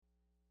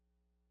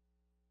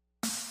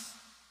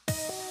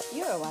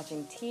You're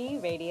watching T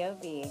Radio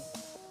V,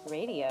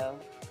 radio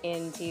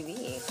in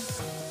TV.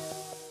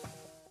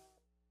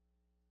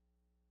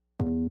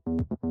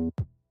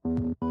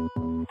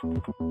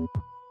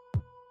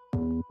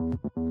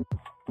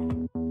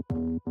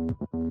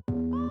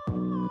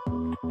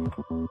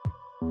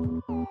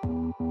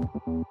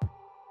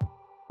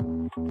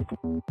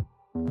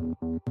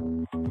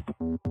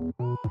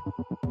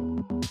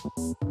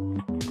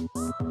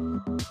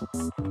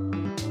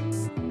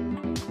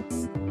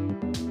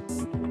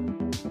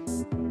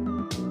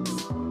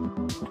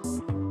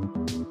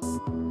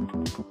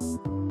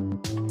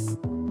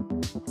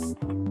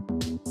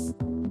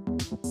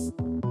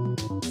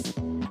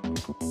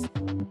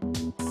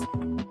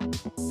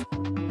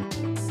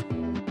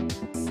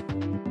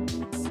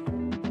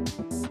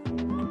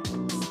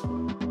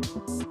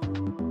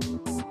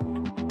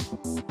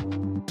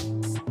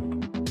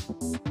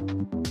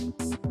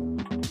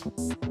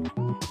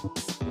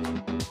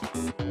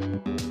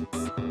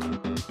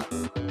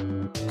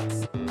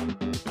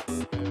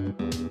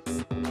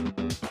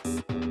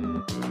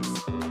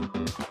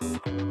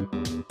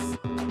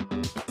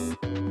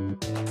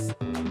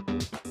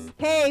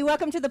 Hey,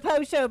 welcome to the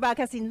Poe Show,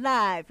 broadcasting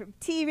live from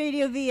T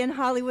Radio V in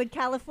Hollywood,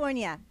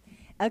 California.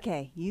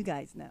 Okay, you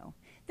guys know.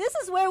 This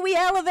is where we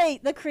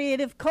elevate the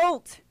creative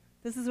cult.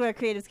 This is where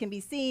creatives can be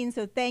seen,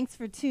 so thanks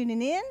for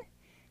tuning in.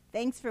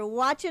 Thanks for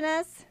watching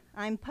us.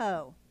 I'm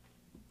Poe.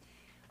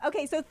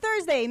 Okay, so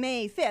Thursday,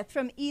 May 5th,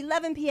 from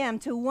 11 p.m.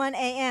 to 1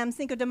 a.m.,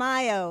 Cinco de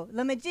Mayo,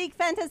 La Magique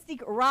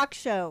Fantastique Rock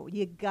Show.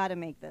 You gotta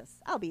make this.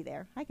 I'll be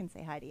there. I can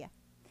say hi to you.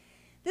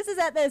 This is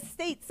at the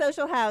State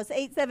Social House,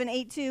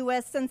 8782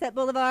 West Sunset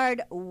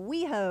Boulevard,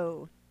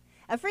 WeHo.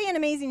 A free and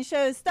amazing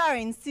show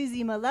starring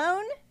Susie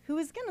Malone, who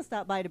is going to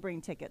stop by to bring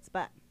tickets,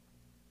 but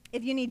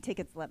if you need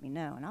tickets, let me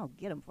know, and I'll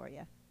get them for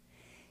you.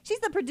 She's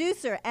the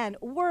producer and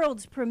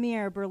world's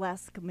premier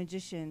burlesque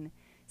magician.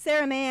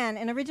 Sarah Mann,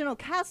 an original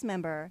cast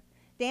member,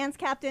 dance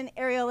captain,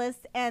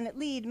 aerialist, and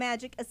lead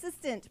magic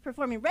assistant,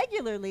 performing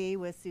regularly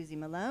with Susie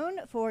Malone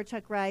for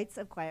Chuck Wright's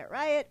of Quiet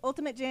Riot,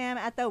 Ultimate Jam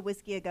at the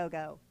Whiskey A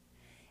Go-Go.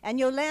 And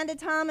Yolanda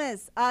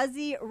Thomas,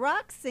 Aussie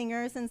rock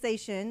singer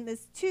sensation,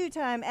 this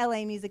two-time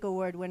LA Music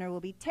Award winner, will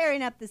be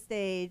tearing up the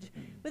stage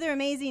with her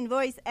amazing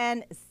voice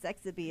and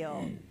sex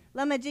appeal.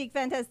 La Magique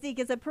Fantastique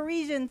is a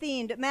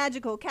Parisian-themed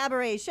magical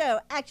cabaret show,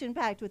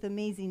 action-packed with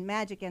amazing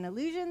magic and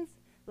illusions,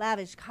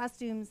 lavish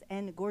costumes,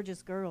 and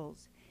gorgeous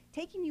girls,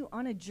 taking you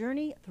on a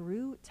journey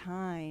through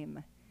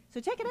time. So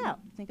check it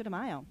out, Cinco de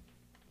Mayo.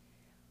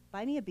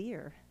 Buy me a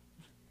beer.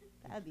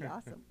 That'd be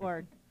awesome.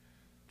 Or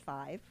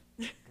 5,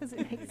 because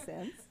it makes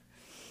sense.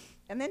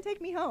 And then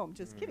take me home.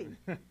 Just kidding.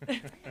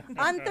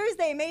 On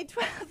Thursday, May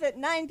 12th at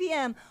 9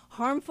 p.m.,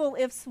 Harmful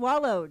If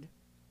Swallowed.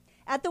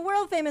 At the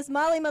world-famous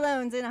Molly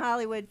Malone's in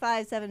Hollywood,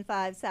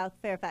 575 South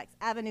Fairfax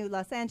Avenue,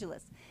 Los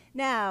Angeles.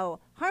 Now,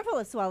 Harmful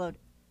If Swallowed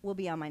will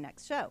be on my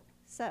next show,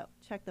 so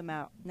check them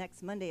out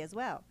next Monday as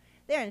well.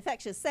 Their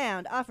infectious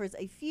sound offers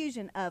a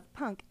fusion of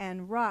punk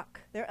and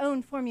rock, their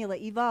own formula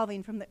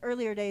evolving from the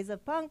earlier days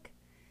of punk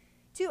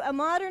to a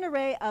modern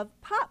array of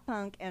pop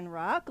punk and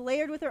rock,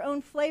 layered with their own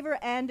flavor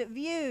and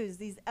views.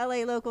 These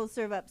LA locals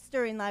serve up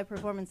stirring live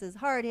performances,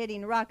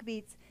 hard-hitting rock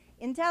beats,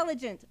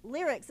 intelligent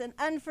lyrics, and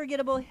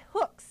unforgettable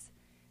hooks.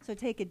 So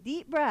take a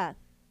deep breath,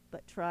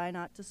 but try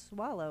not to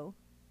swallow.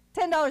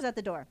 $10 at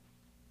the door.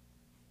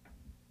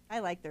 I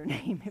like their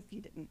name, if you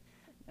didn't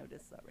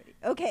notice already.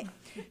 Okay,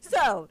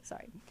 so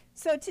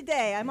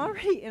today, I'm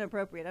already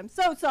inappropriate. I'm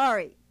so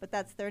sorry, but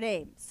that's their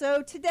name.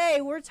 So today,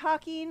 we're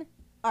talking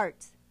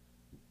art.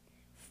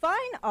 Fine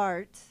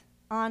art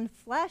on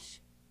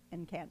flesh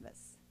and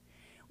canvas.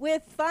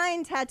 With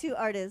fine tattoo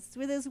artist,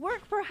 with his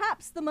work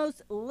perhaps the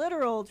most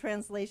literal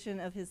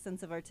translation of his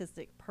sense of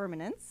artistic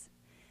permanence,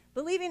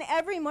 believing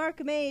every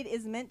mark made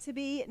is meant to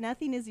be,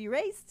 nothing is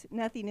erased,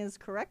 nothing is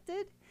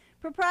corrected,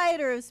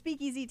 proprietor of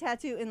Speakeasy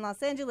Tattoo in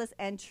Los Angeles,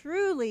 and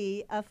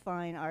truly a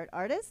fine art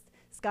artist,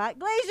 Scott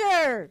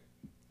Glazier.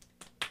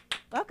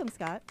 Welcome,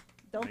 Scott.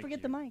 Don't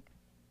forget the mic.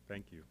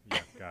 Thank you. Yeah,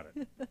 got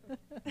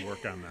it.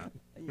 Work on that.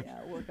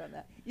 Yeah, work on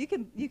that. You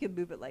can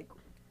move it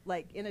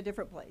like in a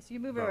different place. You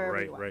move it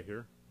wherever you want. Right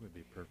here would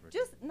be perfect.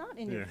 Just not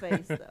in your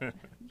face, though.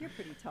 You're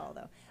pretty tall,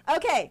 though.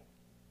 Okay.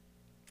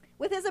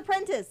 With his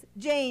apprentice,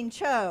 Jane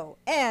Cho,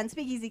 and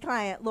Speakeasy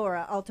client,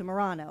 Laura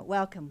Altamirano.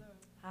 Welcome.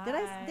 Hi.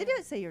 Did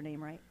I say your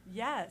name right?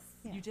 Yes,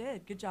 Yeah. you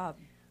did. Good job.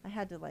 I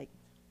had to,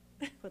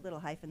 put little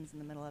hyphens in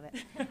the middle of it.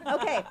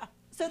 Okay.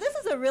 So this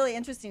is a really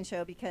interesting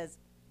show because,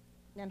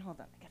 and hold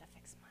on, I gotta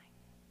fix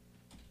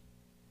mine.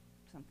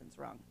 Something's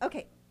wrong.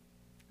 Okay.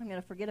 I'm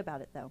going to forget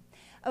about it, though.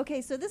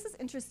 Okay, so this is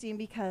interesting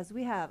because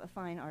we have a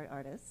fine art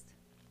artist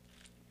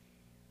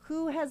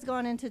who has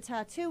gone into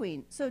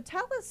tattooing. So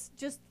tell us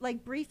just,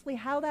 briefly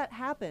how that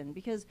happened,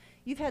 because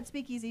you've had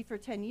Speakeasy for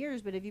 10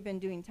 years, but have you been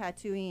doing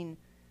tattooing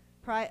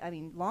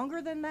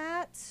longer than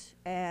that?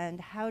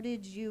 And how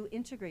did you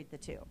integrate the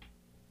two?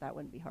 That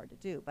wouldn't be hard to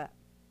do, but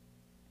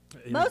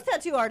most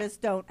tattoo artists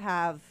don't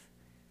have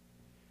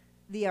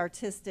the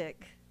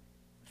artistic,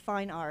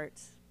 fine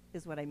art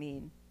is what I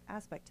mean,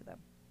 aspect to them.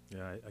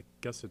 Yeah, I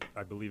guess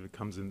I believe it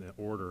comes in the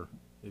order.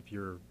 If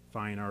you're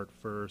fine art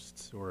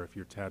first, or if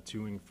you're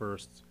tattooing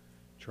first,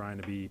 trying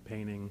to be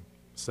painting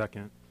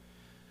second.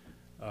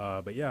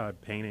 But yeah,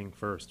 painting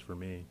first for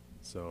me.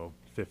 So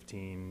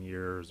 15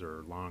 years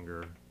or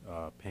longer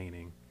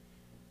painting,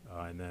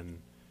 and then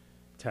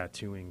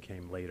tattooing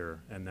came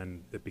later, and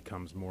then it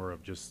becomes more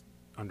of just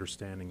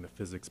understanding the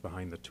physics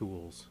behind the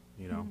tools,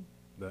 you know,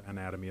 the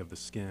anatomy of the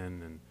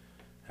skin, and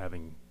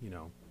having, you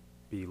know,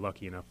 be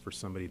lucky enough for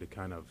somebody to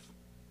kind of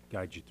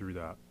guide you through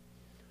that.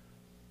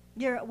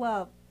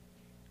 Well,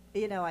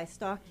 you know, I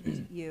stalk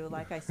you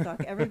like I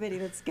stalk everybody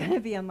that's going to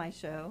be on my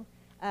show.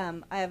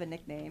 I have a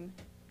nickname.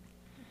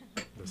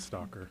 The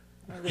stalker.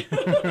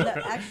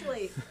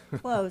 Actually,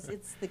 close.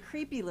 It's the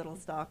creepy little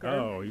stalker.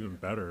 Oh, even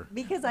better.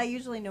 Because I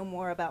usually know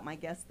more about my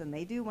guests than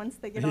they do once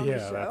they get on the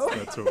show.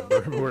 Yeah, that's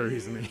what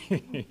worries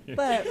me.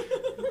 But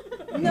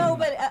no,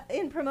 but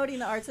in promoting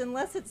the arts,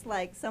 unless it's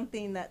like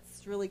something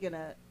that's really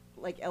gonna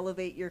like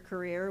elevate your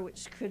career,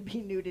 which could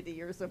be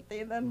nudity or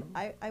something, then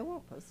I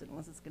won't post it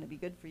unless it's gonna be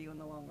good for you in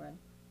the long run.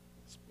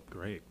 It's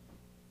great.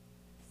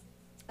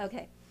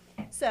 Okay,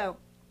 so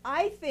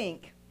I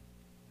think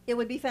it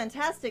would be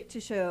fantastic to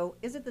show,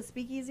 is it the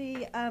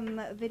Speakeasy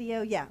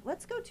video? Yeah,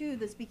 let's go to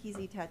the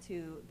Speakeasy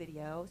tattoo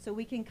video so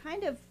we can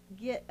kind of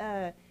get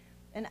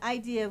an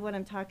idea of what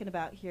I'm talking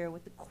about here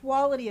with the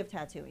quality of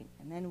tattooing.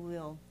 And then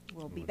we'll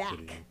be back.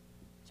 Video.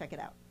 Check it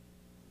out.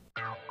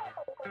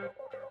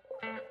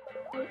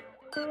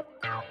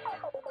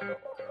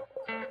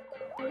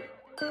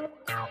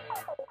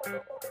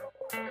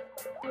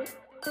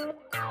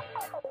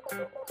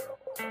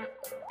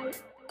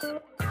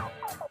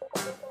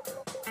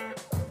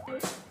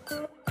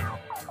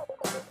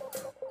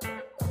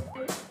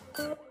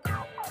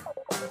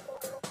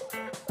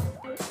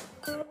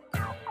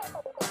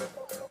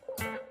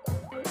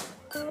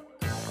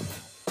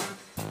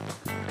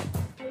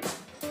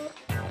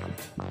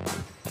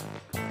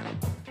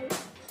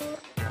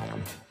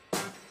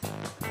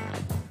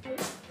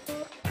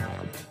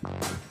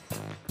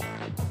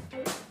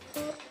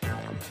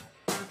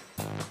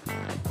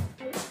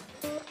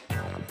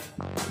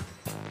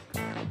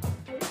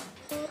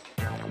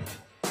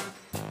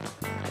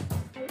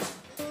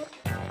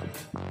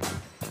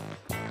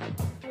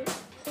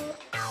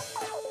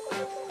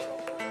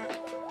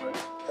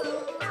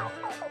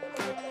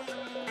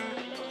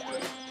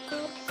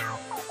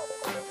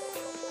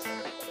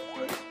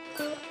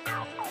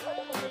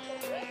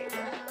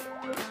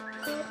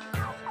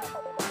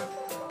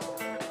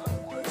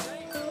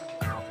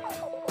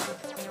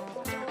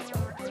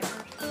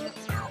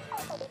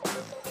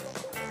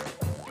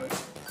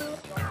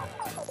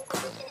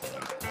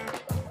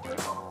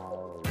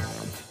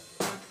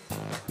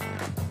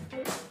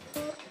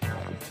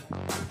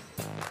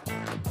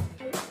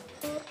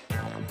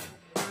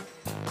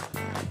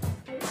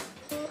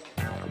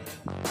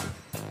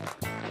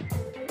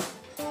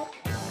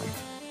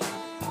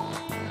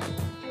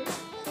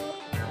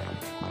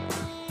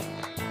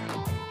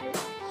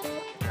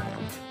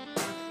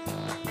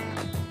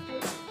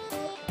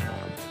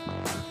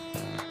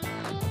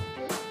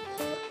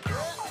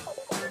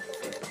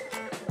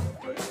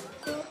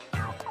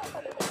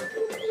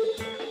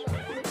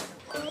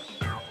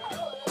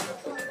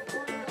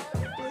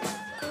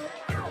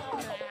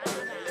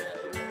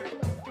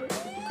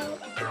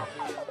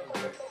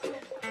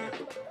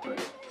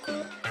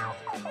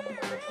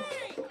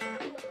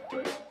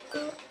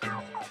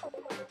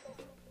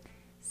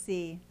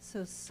 See,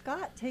 so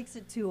Scott takes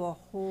it to a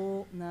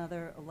whole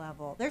nother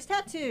level. There's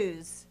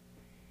tattoos,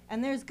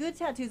 and there's good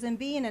tattoos. And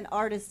being an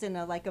artist and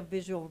a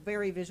visual,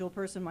 very visual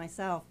person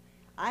myself,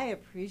 I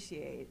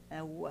appreciate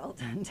a well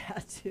done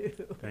tattoo.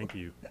 Thank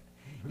you.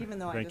 Even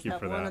though I Thank just you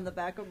have for one that. on the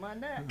back of my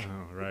neck.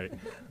 Oh, right.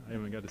 I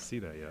haven't got to see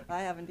that yet.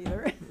 I haven't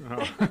either. Oh.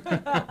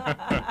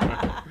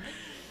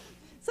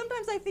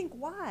 Sometimes I think,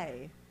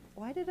 why?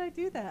 Why did I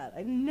do that?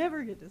 I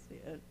never get to see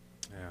it.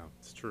 Yeah,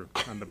 it's true.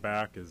 On the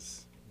back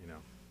is, you know.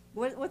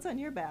 What's on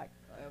your back?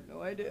 I have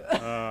no idea.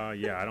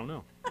 Yeah, I don't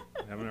know.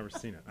 I haven't ever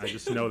seen it. I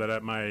just know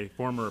that my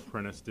former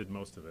apprentice did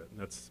most of it.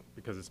 That's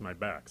because it's my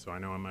back, so I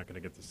know I'm not going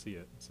to get to see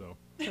it. So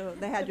So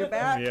they had your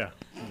back? yeah,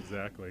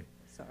 exactly.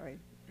 Sorry.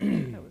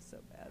 That was so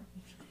bad.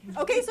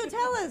 Okay, so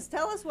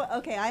tell us what,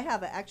 okay, I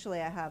have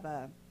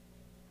a,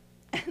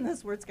 and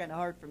this word's kind of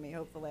hard for me,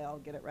 hopefully I'll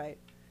get it right.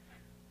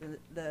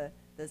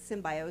 The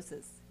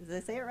symbiosis, did I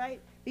say it right?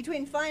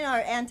 Between fine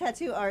art and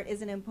tattoo art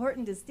is an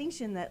important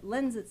distinction that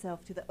lends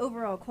itself to the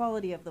overall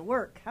quality of the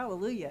work.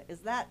 Hallelujah.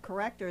 Is that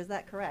correct or is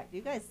that correct?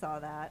 You guys saw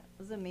that.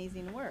 It was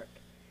amazing work.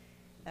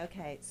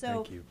 Okay, so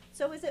Thank you.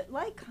 So is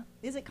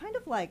it kind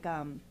of like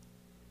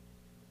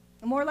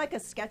more like a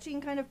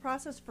sketching kind of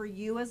process for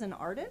you as an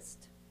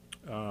artist?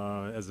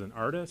 As an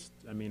artist,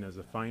 I mean, as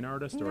a fine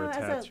artist or No, a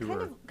as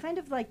tattooer? kind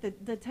of like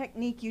the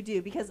technique you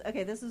do, because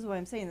okay, this is why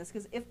I'm saying this,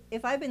 because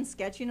if I've been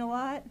sketching a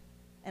lot,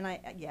 and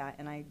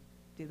I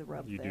do the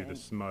rub You thing. do the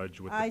smudge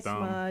with I the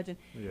thumb. smudge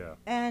Yeah.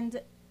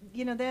 and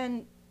you know,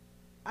 then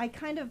I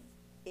kind of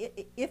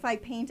if I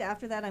paint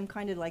after that, I'm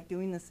kind of like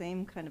doing the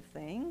same kind of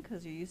thing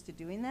because you're used to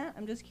doing that.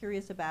 I'm just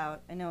curious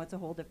about, I know it's a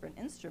whole different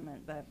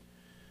instrument, but.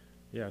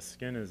 Yeah,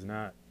 skin is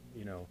not,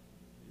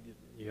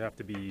 you have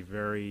to be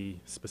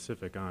very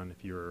specific on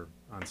if you're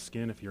on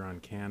skin, if you're on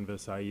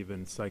canvas. I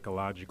even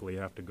psychologically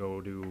have to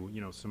go to,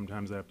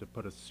 sometimes I have to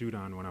put a suit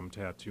on when I'm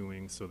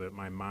tattooing so that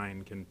my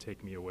mind can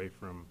take me away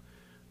from,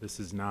 this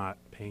is not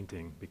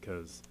painting,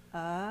 because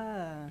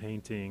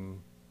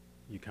painting,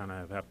 you kind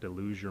of have to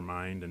lose your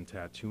mind, and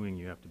tattooing,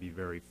 you have to be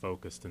very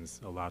focused and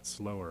a lot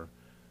slower.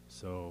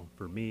 So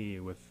for me,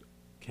 with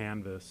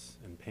canvas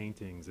and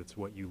paintings, it's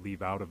what you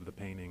leave out of the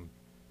painting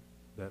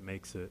that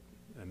makes it,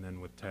 and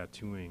then with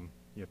tattooing,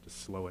 you have to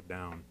slow it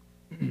down.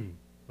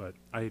 But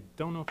I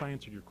don't know if I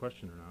answered your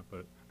question or not,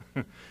 but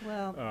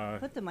well,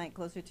 put the mic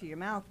closer to your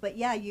mouth. But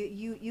yeah,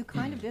 you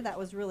kind of did. That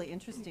was really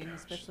interesting,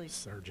 especially.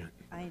 Sergeant.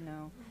 I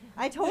know.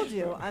 I told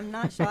you, I'm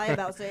not shy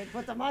about saying,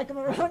 put the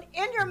microphone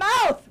in your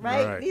mouth,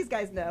 right? These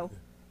guys know.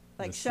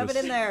 Like, shove it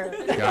in there.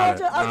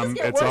 Got it.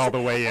 It's all the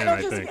way in,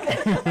 I think.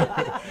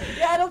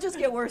 Yeah, it'll just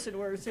get worse and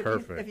worse if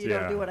you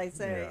don't do what I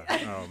say.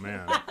 Yeah. Oh,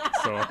 man.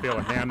 So I feel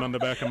a hand on the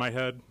back of my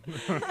head.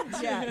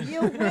 Yeah,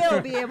 you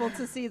will be able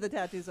to see the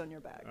tattoos on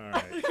your back. All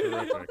right,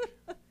 terrific.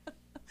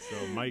 So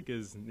mic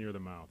is near the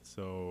mouth,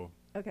 so.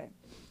 Okay.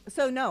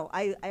 So, no,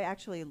 I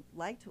actually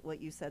liked what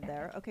you said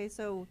there. Okay,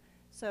 so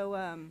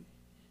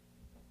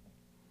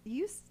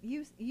you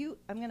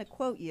I'm going to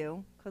quote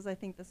you because I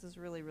think this is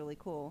really, really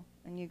cool.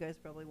 And you guys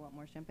probably want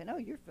more champagne. Oh,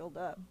 you're filled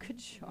up. Good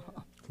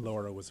job.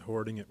 Laura was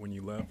hoarding it when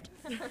you left.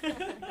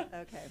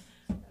 Okay.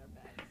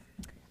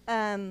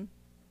 I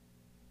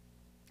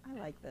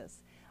like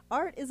this.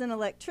 Art is an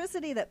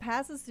electricity that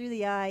passes through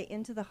the eye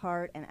into the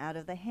heart and out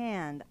of the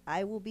hand.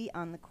 I will be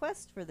on the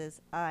quest for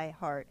this eye,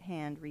 heart,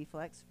 hand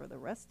reflex for the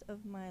rest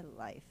of my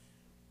life.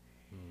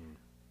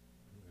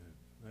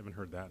 I haven't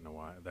heard that in a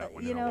while.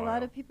 A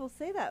lot of people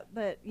say that,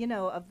 but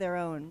of their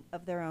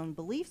own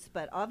beliefs.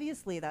 But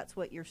obviously, that's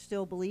what you're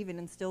still believing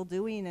and still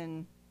doing,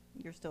 and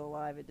you're still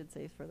alive. It did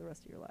say for the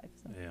rest of your life.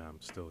 So. Yeah, I'm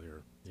still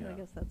here. So I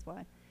guess that's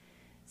why.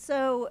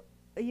 So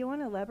you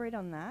want to elaborate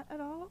on that at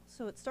all?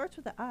 So it starts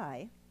with the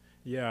eye.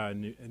 Yeah,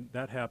 and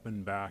that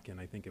happened back in,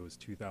 I think it was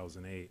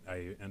 2008.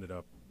 I ended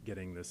up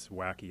getting this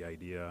wacky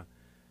idea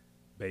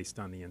based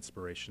on the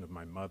inspiration of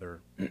my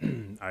mother.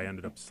 I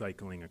ended up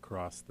cycling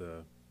across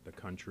the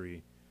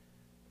country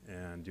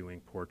and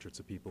doing portraits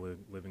of people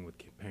living with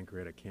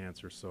pancreatic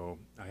cancer. So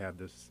I had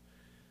this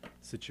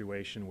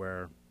situation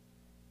where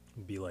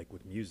it'd be like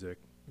with music,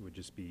 it would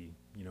just be,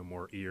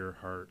 more ear,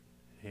 heart,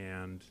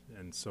 hand,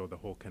 and so the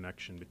whole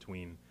connection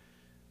between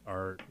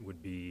art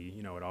would be,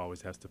 it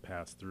always has to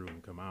pass through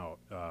and come out.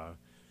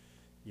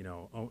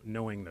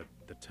 Knowing that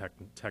the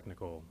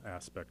technical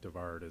aspect of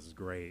art is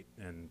great,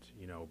 and,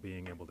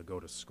 being able to go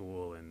to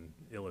school and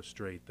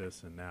illustrate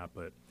this and that,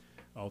 but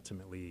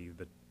ultimately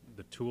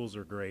the tools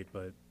are great,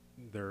 but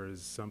there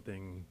is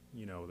something,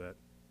 that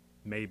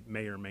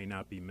may or may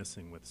not be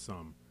missing with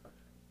some,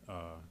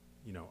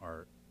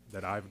 art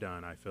that I've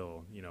done. I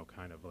feel,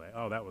 kind of like,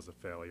 oh, that was a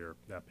failure.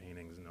 That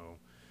painting's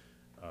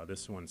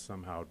this one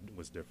somehow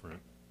was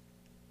different.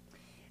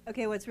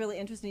 Okay, what's really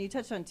interesting, you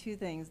touched on two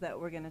things that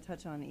we're going to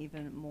touch on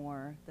even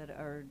more that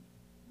are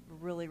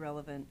really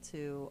relevant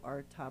to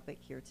our topic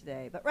here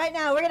today. But right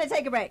now, we're going to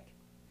take a break.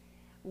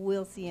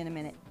 We'll see you in a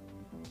minute.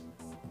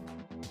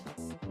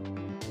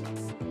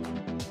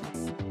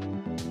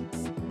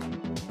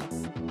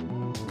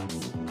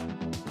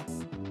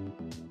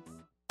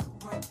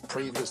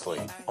 Previously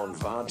on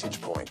Vantage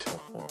Point.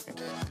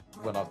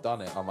 When I've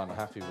done it, I'm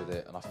unhappy with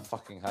it, and I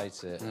fucking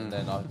hate it. And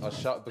then I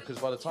shut, because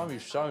by the time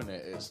you've shown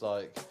it, it's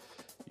like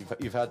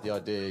you've had the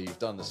idea, you've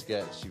done the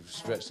sketch, you've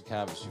stretched the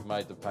canvas, you've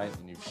made the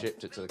painting, you've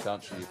shipped it to the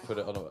country, you've put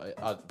it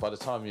on. By the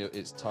time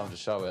it's time to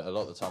show it, a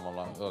lot of the time I'm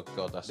like, oh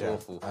God, that's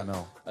awful. I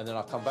know. And then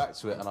I come back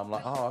to it, and I'm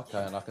like, oh,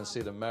 okay, and I can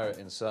see the merit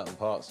in certain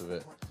parts of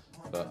it.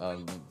 But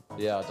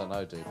yeah, I don't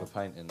know, dude. The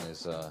painting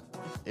is,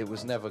 it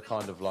was never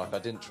kind of like, I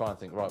didn't try and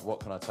think, right, what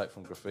can I take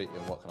from graffiti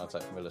and what can I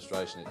take from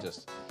illustration? It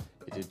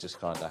did just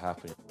kind of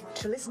happen.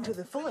 To listen to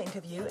the full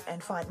interview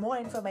and find more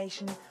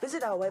information,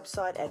 visit our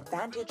website at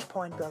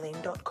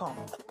vantagepointberlin.com.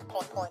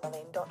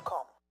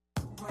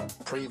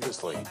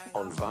 Previously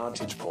on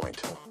Vantage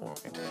Point.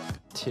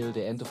 Till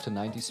the end of the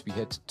 90s, we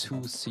had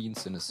two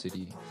scenes in the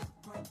city.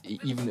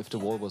 Even if the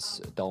wall was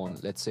down,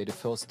 let's say the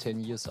first 10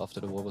 years after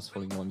the wall was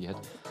falling down, we had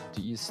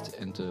the East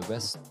and the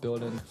West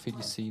Berlin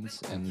graffiti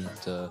scenes, and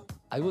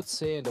I would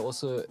say, and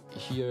also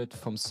hear it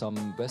from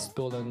some West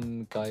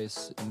Berlin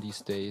guys in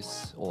these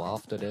days or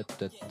after that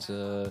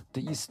the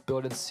East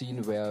Berlin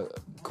scene were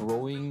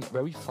growing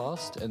very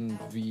fast, and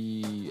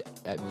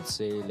I would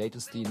say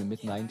latestly in the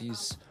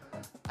mid-90s,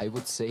 I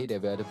would say they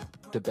were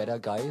the better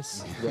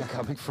guys. They're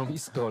coming from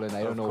East Berlin.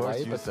 I don't know why.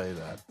 You say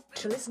that.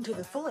 To listen to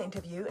the full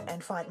interview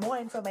and find more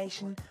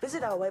information,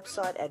 visit our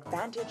website at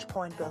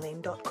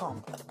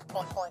vantagepointberlin.com.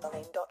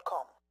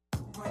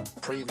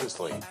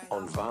 Previously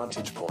on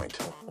Vantage Point.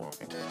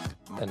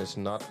 And it's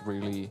not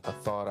really a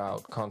thought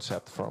out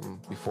concept from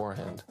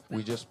beforehand.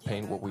 We just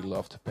paint what we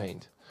love to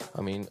paint.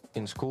 I mean,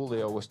 in school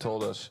they always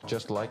told us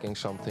just liking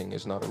something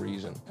is not a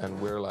reason. And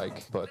we're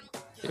like, but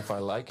if I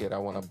like it, I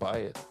want to buy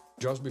it.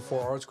 Just before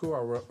art school, I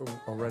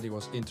already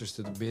was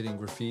interested a bit in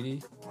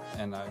graffiti,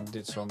 and I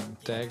did some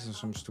tags and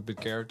some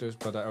stupid characters,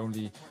 but I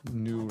only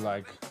knew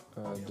like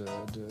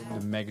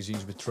the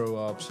magazines with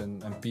throw-ups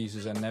and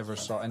pieces, and never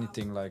saw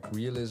anything like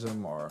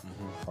realism or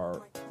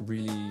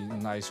really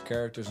nice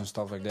characters and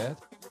stuff like that.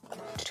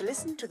 To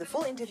listen to the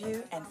full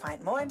interview and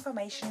find more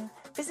information,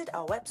 visit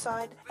our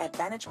website at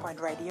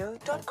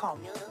vantagepointradio.com.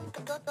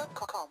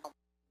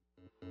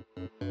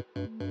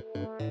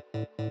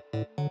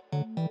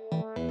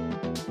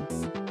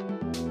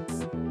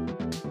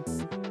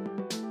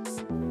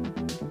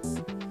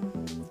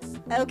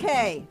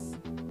 Okay,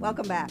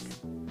 welcome back.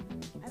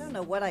 I don't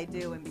know what I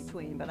do in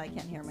between, but I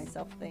can't hear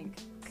myself think.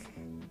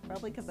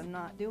 Probably because I'm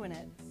not doing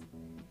it.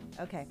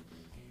 Okay.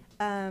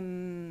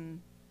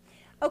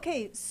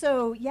 Okay,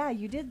 so yeah,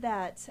 you did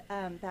that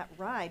that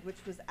ride, which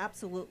was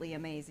absolutely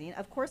amazing.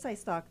 Of course, I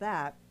stalked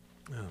that.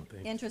 Oh,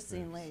 thanks.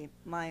 Interestingly,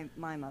 my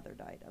mother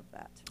died of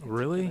that.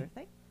 Really?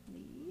 Thing.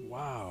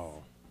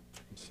 Wow.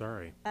 I'm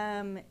sorry.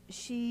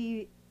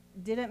 She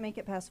didn't make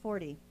it past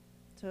 40,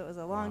 so it was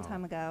a long Wow.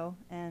 time ago,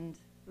 and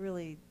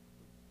really,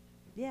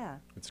 yeah.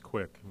 It's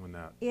quick when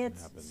that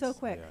It's happens. so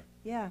quick. Yeah.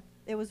 Yeah,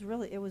 it was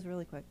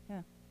really quick.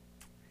 Yeah.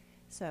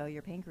 So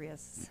your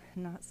pancreas is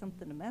not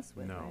something to mess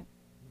with, No. right?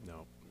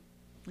 No.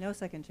 No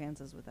second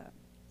chances with that.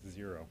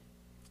 0.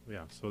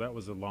 Yeah, so that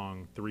was a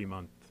long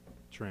 3-month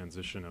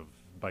transition of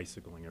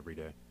bicycling every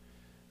day.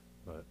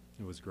 But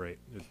it was great.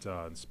 It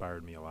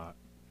inspired me a lot.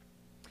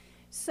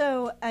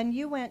 So, and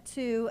you went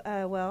to,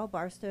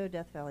 Barstow,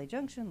 Death Valley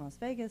Junction, Las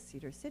Vegas,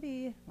 Cedar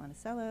City,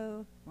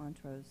 Monticello,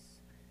 Montrose,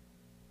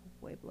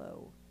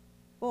 Pueblo,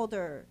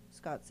 Boulder,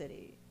 Scott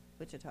City,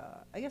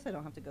 Wichita. I guess I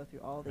don't have to go through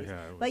all these.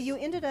 Yeah, it But was- you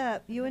ended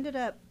up,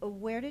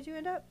 where did you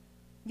end up?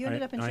 You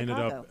ended up in I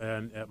Chicago.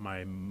 ended up at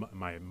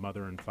my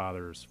mother and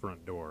father's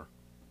front door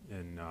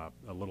in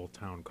a little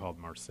town called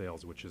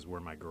Marseilles, which is where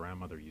my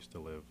grandmother used to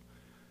live.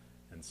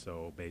 And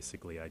so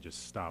basically I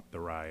just stopped the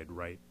ride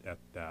right at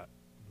that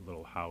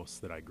little house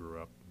that I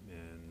grew up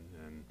in,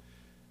 and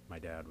my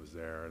dad was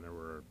there, and there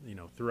were,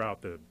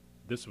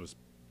 this was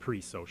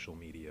pre-social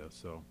media,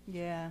 so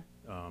Yeah.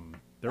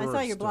 there I were saw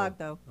your still blog,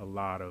 though. a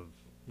lot of,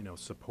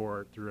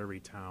 support through every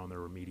town. There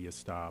were media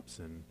stops,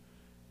 and,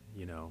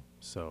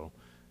 so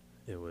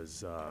it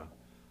was,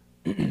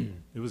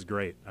 it was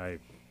great.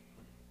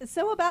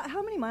 So about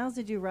how many miles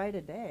did you ride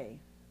a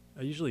day?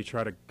 I usually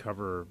try to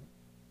cover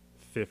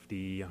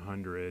 50,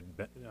 100,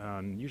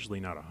 usually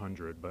not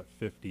 100, but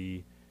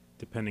 50,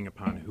 depending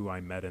upon who I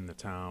met in the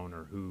town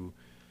or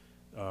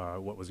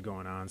what was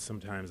going on.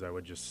 Sometimes I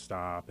would just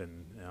stop,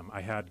 and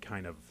I had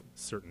kind of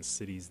certain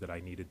cities that I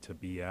needed to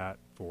be at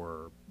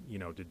for,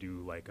 to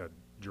do like a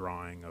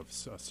drawing of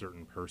a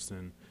certain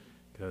person,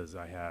 because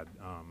I had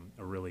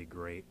a really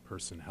great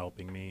person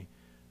helping me.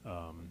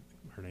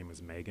 Her name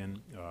was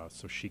Megan,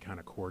 so she kind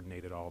of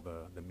coordinated all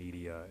the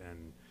media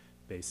and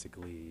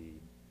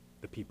basically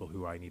the people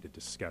who I needed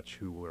to sketch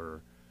who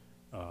were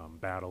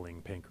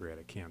battling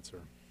pancreatic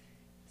cancer.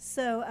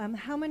 So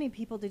how many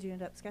people did you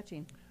end up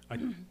sketching? I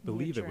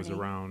believe it was journey?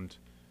 around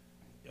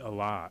a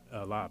lot,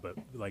 but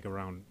like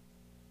around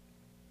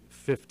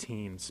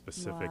 15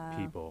 specific Wow.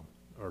 people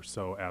or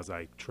so as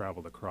I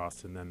traveled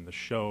across, and then the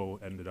show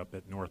ended up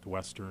at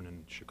Northwestern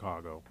in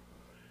Chicago.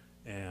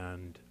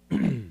 And How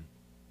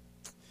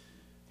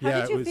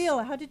did it you was- feel?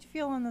 How did you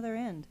feel on the other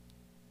end?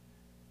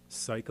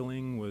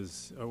 Cycling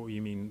was,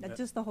 you mean?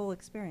 Just the whole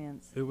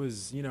experience. It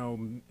was,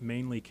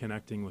 mainly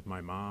connecting with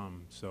my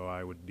mom. So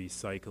I would be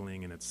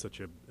cycling, and it's such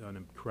an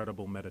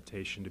incredible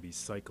meditation to be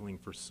cycling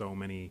for so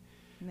many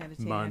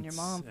Meditating months. on your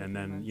mom. For And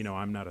then, months.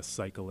 I'm not a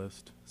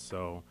cyclist,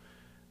 so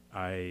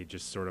I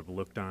just sort of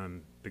looked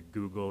on the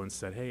Google and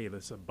said, hey,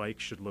 a bike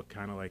should look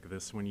kind of like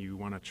this when you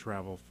want to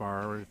travel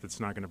far, if it's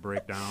not going to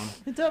break down.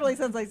 It totally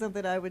sounds like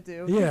something I would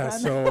do. Yeah,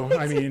 so,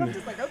 I mean, I'm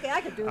just like, okay,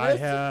 I could do this. I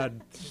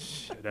had,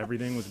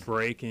 everything was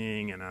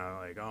breaking, and I was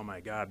like, oh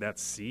my God, that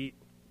seat,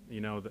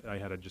 I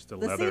had just a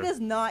the leather. seat is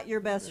not your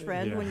best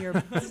friend Yeah. when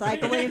you're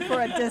cycling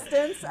for a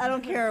distance. I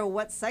don't care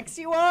what sex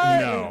you are.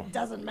 No. It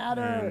doesn't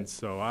matter. And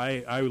so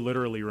I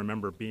literally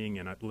remember being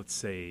in, let's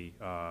say,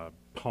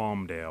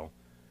 Palmdale,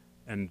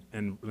 and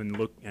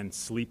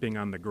sleeping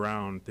on the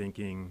ground,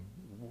 thinking,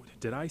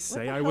 did I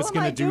say the I hell was am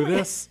going I to do doing?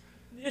 this?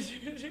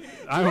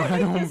 I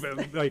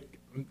don't like,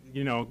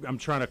 I'm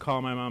trying to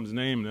call my mom's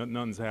name.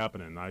 Nothing's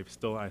happening.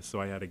 So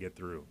I had to get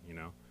through.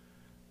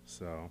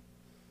 So.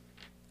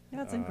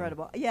 That's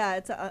incredible. Yeah,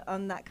 it's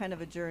on that kind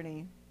of a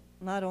journey.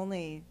 Not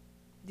only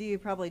do you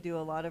probably do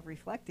a lot of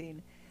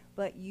reflecting,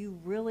 but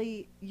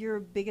your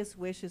biggest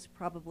wish is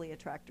probably a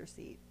tractor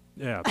seat.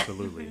 Yeah,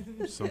 absolutely.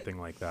 Something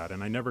like that.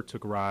 And I never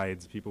took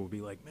rides. People would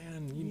be like,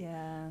 man,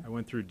 Yeah. I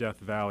went through Death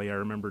Valley. I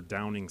remember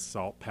downing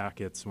salt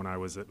packets when I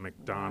was at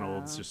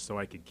McDonald's Wow. just so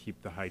I could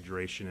keep the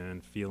hydration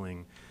and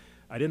feeling.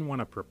 I didn't want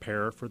to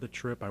prepare for the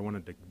trip. I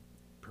wanted to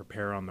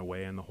prepare on the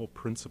way, and the whole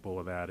principle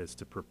of that is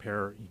to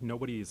prepare.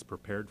 Nobody is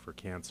prepared for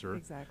cancer.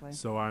 Exactly.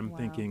 So I'm Wow.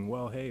 thinking,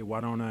 well, hey,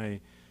 why don't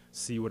I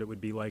see what it would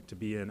be like to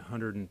be in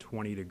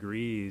 120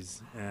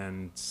 degrees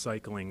and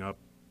cycling up,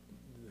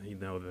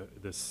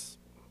 this.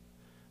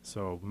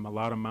 So a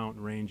lot of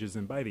mountain ranges,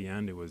 and by the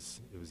end it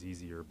was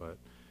easier. But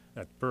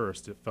at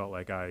first it felt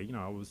like I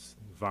was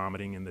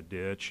vomiting in the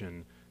ditch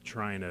and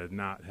trying to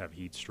not have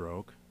heat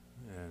stroke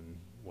and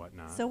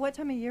whatnot. So what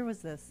time of year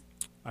was this?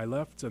 I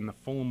left in the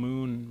full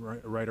moon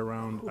right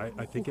around.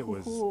 I think it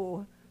was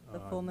the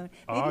full moon.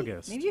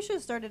 August. Maybe you should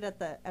have started at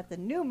the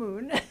new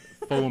moon.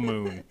 Full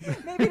moon.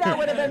 Maybe that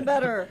would have been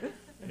better.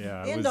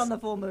 Yeah, End on the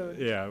full moon.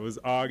 Yeah, it was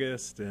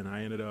August, and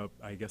I ended up.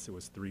 I guess it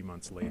was 3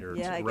 months later.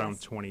 Yeah, it's I around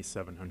guess.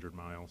 2,700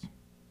 miles,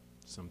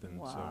 something.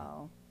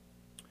 Wow.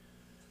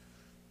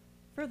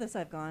 Furthest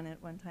I've gone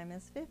at one time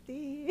is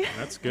 50.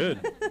 That's good.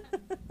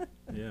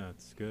 Yeah,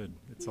 it's good.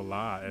 It's a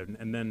lot,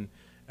 and then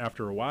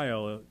after a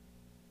while,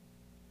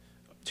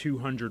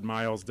 200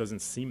 miles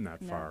doesn't seem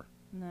that far.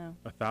 No.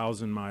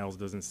 1,000 miles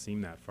doesn't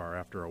seem that far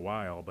after a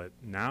while. But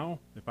now,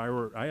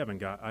 I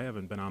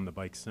haven't been on the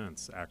bike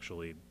since,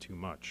 actually, too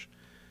much.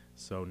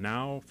 So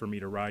now, for me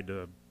to ride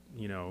to,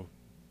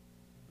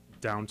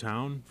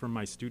 downtown from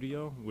my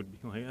studio would be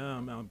like,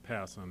 I'll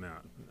pass on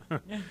that.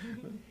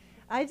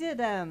 I did.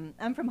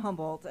 I'm from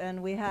Humboldt,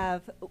 and we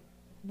have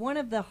one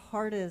of the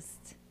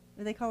hardest.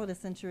 They call it a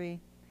century.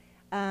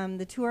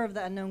 The tour of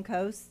the unknown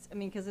coast. I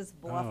mean, because it's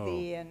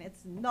bluffy and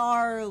it's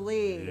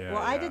gnarly. Yeah,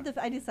 well, yeah.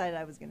 I decided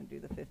I was going to do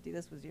the 50.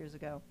 This was years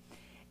ago,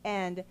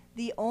 and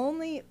the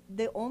only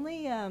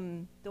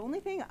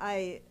thing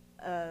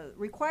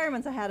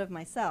requirements I had of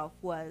myself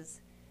was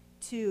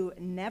to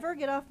never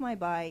get off my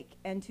bike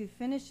and to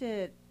finish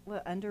it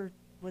under,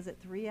 was it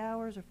 3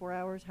 hours or 4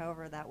 hours,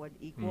 however that would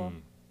equal,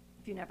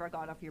 if you never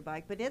got off your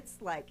bike. But it's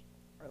like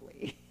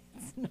early.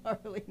 It's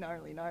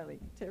gnarly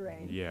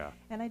terrain. Yeah.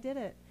 And I did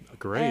it.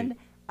 Great.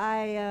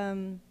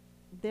 And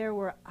there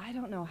were, I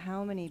don't know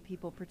how many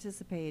people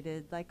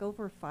participated, like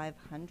over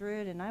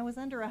 500, and I was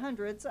under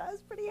 100, so I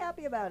was pretty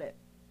happy about it.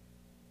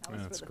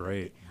 That's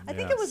great. 50. I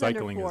think it was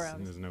cycling under 4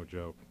 hours. is no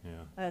joke. Yeah.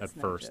 That's At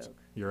no first, joke.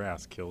 your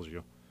ass kills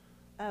you.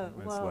 Oh,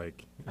 It's well,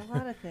 like a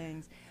lot of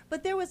things.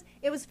 But it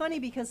was funny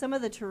because some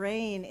of the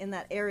terrain in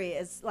that area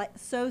is like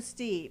so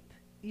steep.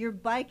 Your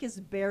bike is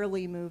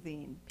barely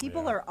moving.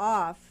 People are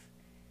off,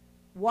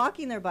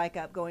 walking their bike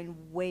up, going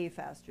way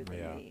faster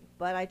than me.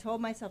 But I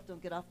told myself,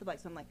 don't get off the bike.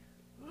 So I'm like,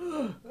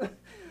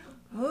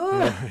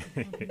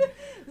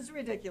 it's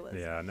ridiculous.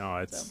 Yeah, no,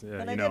 it's,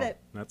 but I did it.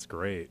 That's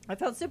great. I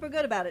felt super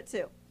good about it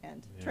too.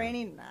 And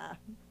training, nah.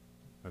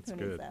 That's who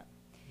good. needs that?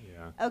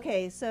 Yeah.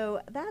 Okay,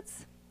 so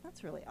that's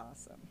really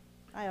awesome.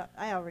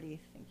 I already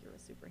think you're a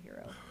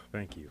superhero.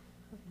 Thank you.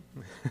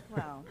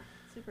 Wow.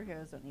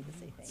 Superheroes don't need to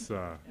say thank you.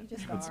 You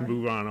just Let's are.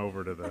 move on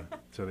over to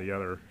the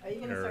other Are you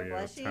gonna start area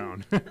of blushing?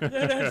 town.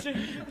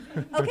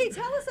 Okay,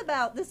 tell us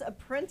about this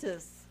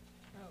apprentice,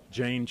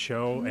 Jane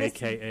Cho, Miss-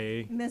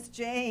 a.k.a. Miss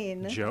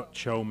Jane.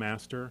 Cho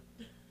Master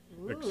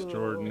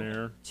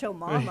Extraordinaire. Cho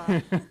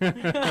Mama.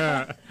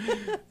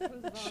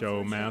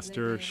 Show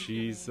Master.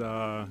 She's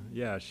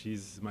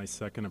she's my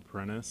second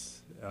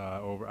apprentice.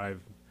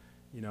 I've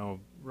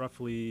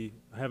roughly,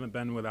 I haven't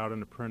been without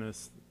an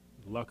apprentice,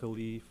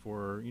 luckily,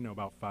 for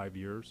about 5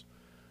 years,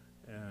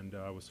 and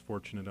I was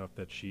fortunate enough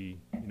that she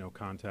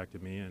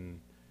contacted me, and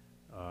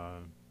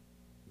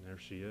there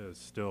she is,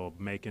 still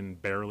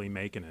barely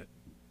making it,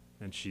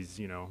 and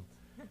she's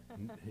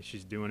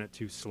she's doing it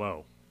too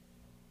slow,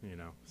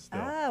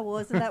 still. Well,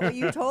 isn't that what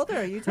you told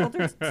her? You told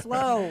her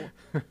slow.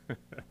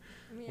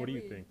 What do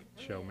you think,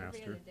 Show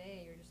Master? Every other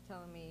day, you're just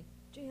telling me,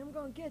 "Jay, I'm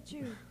gonna get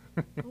you.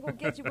 I'm gonna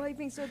get you. Why are you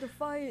being so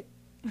defiant?"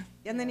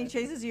 And then he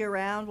chases you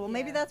around. Well,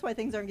 maybe that's why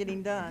things aren't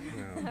getting done.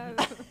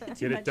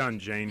 Get it done,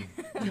 Jane.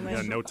 You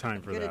got no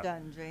time for Get that. it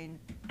done, Jane.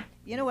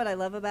 You know what I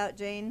love about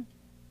Jane?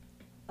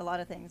 A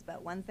lot of things,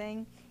 but one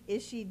thing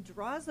is she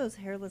draws those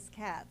hairless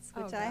cats,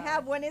 which I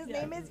have one. His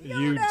name is Yoda.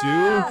 You do?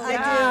 I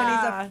do, and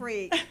he's a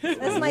freak.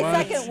 That's my What?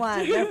 second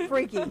one. They're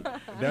freaky.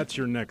 That's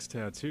your next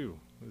tattoo.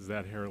 Is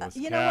that hairless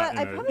You know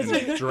cat what?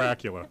 in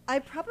Dracula? I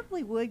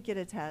probably would get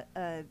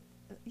a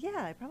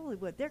yeah, I probably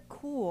would. They're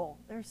cool.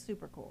 They're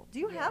super cool. Do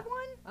you have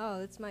one?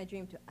 Oh, it's my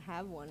dream to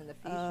have one in the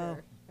future. Oh.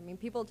 I mean,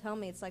 people tell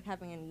me it's like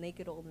having a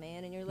naked old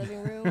man in your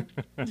living room.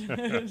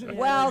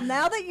 Well,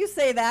 now that you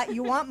say that,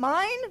 you want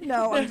mine?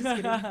 No, I'm just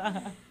kidding.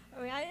 I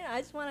mean, I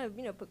just want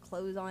to, put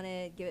clothes on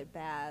it, give it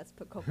baths,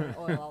 put coconut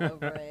oil all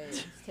over it,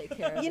 just take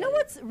care of it. You know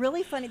what's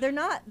really funny? They're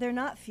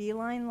not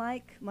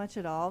feline-like much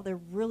at all. They're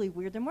really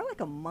weird. They're more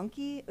like a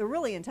monkey. They're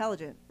really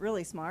intelligent,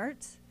 really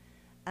smart.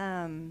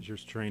 Is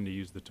yours trained to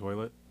use the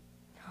toilet?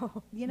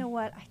 You know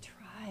what? I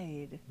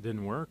tried.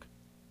 Didn't work?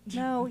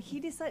 No, he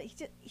decided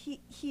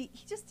he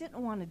just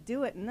didn't want to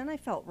do it, and then I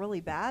felt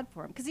really bad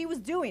for him because he was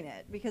doing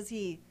it because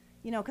he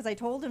because I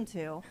told him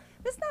to.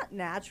 It's not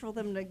natural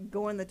for them to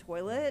go in the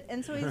toilet.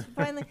 And so he's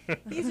finally,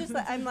 he's just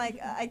like, I'm like,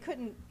 I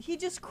couldn't, he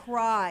just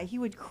cry. He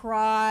would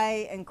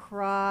cry and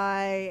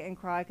cry and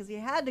cry because he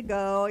had to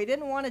go. He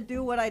didn't want to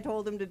do what I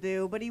told him to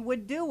do, but he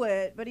would do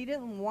it, but he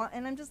didn't want,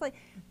 and I'm just like,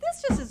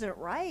 this just isn't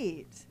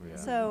right. Yeah.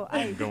 So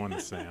I go in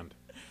the sand.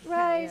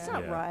 Right, it's Yeah.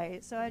 not Yeah.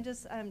 right. So I'm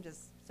just,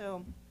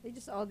 so.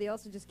 They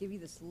also just give you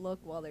this look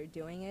while they're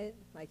doing it.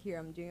 Like, here,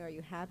 I'm doing, are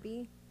you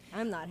happy?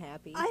 I'm not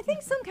happy. I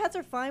think some cats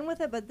are fine with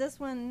it, but this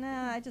one,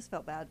 nah, I just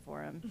felt bad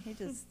for him. He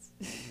just,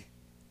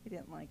 he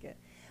didn't like it.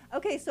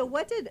 Okay, so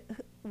what did,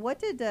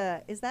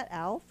 is that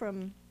Al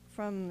from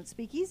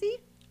Speakeasy?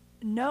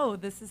 No,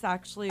 this is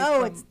actually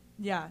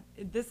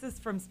this is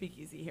from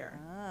Speakeasy here.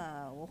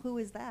 Ah, well, who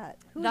is that?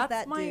 Who is That's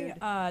that my dude?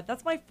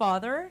 that's my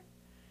father.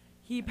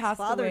 He passed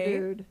father away.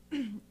 dude.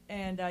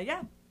 And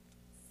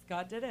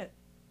Scott did it.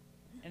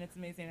 And it's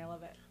amazing. I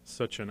love it.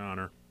 Such an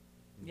honor.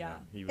 Yeah.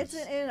 He was,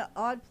 It's an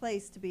odd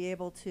place to be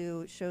able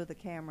to show the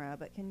camera,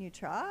 but can you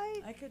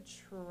try? I could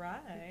try.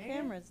 The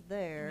camera's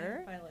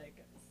there. If I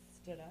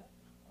stood up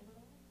a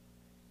little.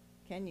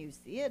 Can you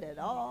see it at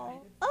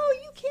all? Oh,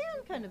 you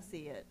can kind of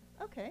see it.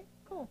 Okay,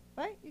 cool.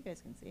 Right? You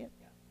guys can see it.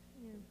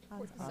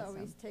 Portraits awesome.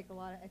 always take a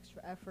lot of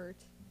extra effort.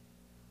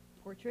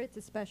 Portraits,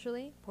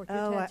 especially portrait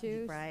Oh,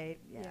 tattoos. right.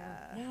 Yeah.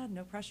 Yeah,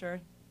 no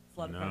pressure. It's a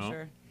lot No. of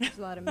pressure. There's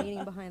a lot of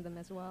meaning behind them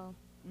as well.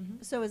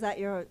 So is that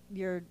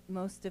your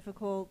most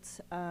difficult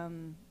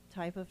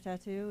type of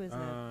tattoo? Is it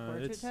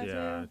portrait tattoo?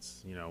 Yeah,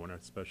 it's when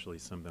especially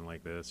something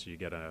like this, you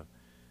get an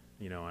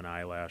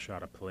eyelash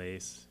out of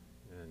place,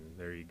 and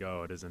there you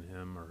go. It isn't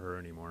him or her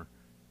anymore.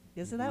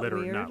 Isn't that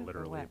weird? Not or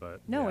literally, what?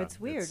 but no, yeah, it's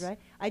weird, right?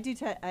 I do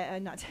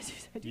not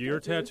tattoos. I do You're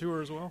a tattoos.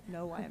 tattooer as well?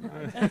 No, I am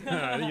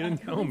not. You didn't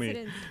tell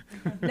me.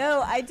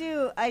 No, I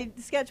do. I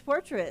sketch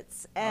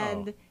portraits,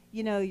 and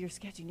you're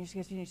sketching,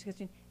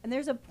 and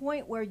there's a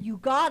point where you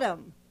got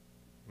them.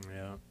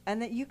 Yeah.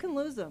 And that you can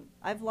lose them.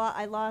 I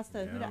lost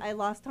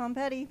Tom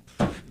Petty.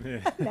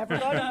 Yeah. Never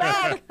got him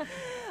back.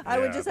 I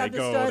would just have to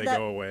start they that.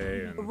 go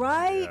away. And,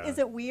 right? yeah. Is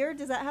it weird?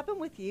 Does that happen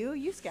with you?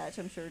 You sketch,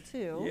 I'm sure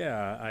too.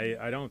 Yeah,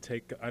 I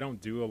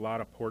don't do a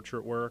lot of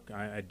portrait work.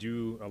 I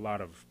do a lot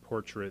of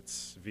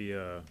portraits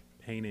via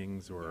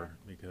paintings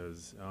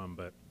because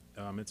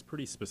it's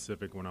pretty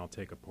specific when I'll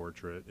take a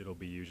portrait. It'll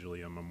be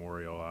usually a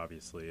memorial,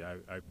 obviously.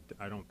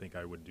 I don't think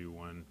I would do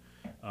one.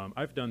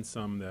 I've done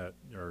some that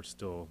are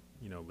still,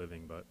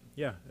 living, but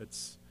yeah,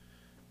 it's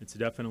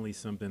definitely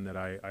something that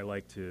I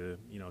like to,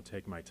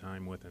 take my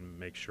time with and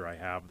make sure I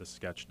have the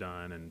sketch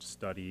done and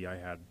study. I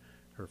had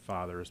her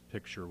father's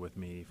picture with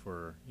me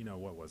for,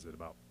 what was it,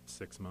 about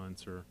 6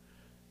 months or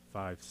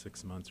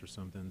 5-6 months or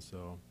something.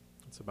 So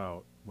it's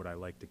about what I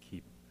like to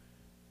keep.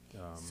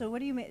 So what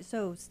do you mean?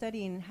 So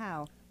studying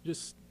how?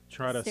 Just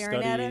try to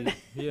Staring study. at it?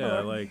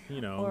 Yeah,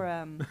 Or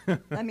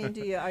I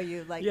mean, are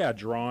you like? Yeah,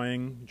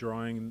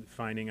 drawing,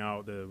 finding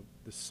out the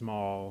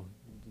small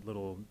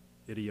little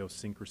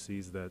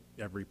idiosyncrasies that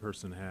every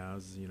person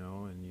has,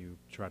 and you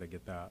try to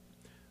get that.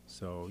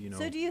 So,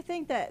 So do you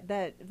think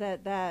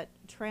that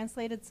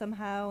translated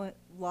somehow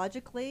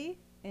logically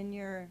in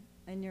your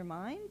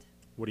mind?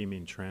 What do you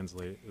mean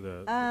translate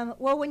the?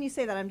 Well, when you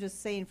say that, I'm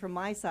just saying from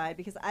my side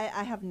because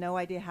I have no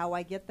idea how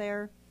I get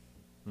there.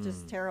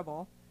 Just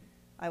terrible.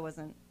 I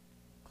wasn't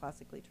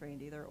classically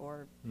trained either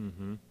or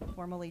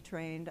formally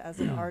trained as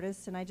an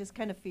artist, and I just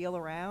kind of feel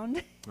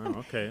around. Oh,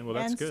 okay. Well,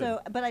 that's and good.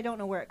 So, but I don't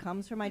know where it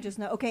comes from. I just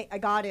know, okay, I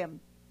got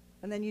him.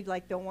 And then you'd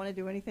don't want to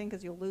do anything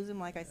because you'll lose him,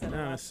 like I said. No,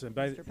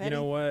 Mr. you Petty.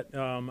 know what?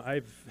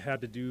 I've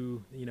had to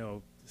do,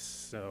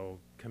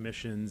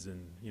 commissions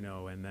and,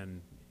 and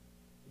then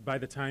by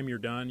the time you're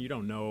done, you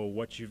don't know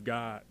what you've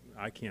got.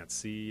 I can't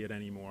see it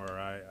anymore.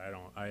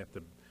 I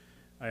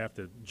have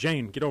to,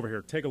 Jane, get over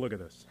here. Take a look at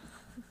this.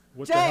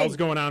 What the hell's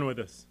going on with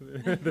this?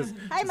 Hi, does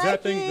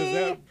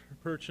that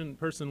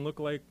person look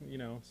like,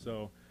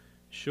 so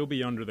she'll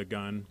be under the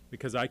gun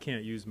because I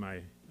can't use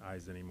my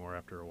eyes anymore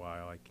after a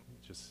while.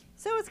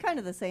 So it's kind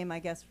of the same, I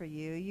guess, for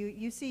you.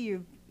 You see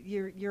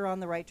you're on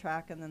the right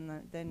track, and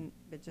then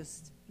it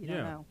just you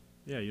don't know.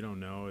 Yeah, you don't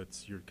know.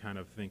 You're kind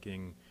of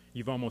thinking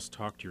you've almost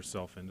talked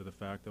yourself into the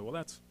fact that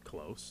that's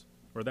close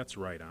or that's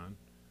right on.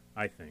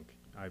 I think.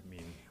 I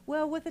mean.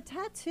 Well, with a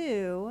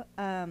tattoo,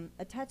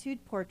 a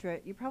tattooed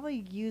portrait, you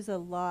probably use a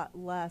lot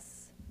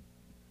less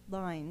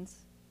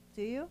lines.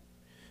 Do you?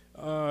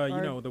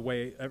 The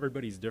way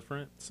everybody's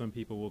different. Some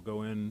people will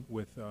go in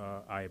with,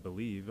 I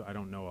believe, I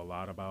don't know a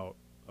lot about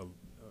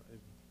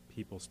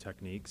people's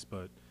techniques,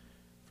 but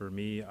for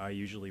me, I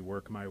usually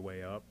work my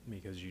way up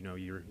because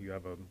you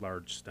have a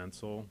large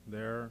stencil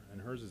there, and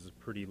hers is a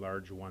pretty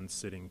large one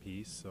sitting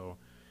piece, so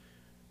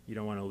you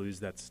don't want to lose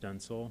that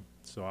stencil.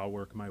 So I'll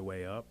work my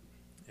way up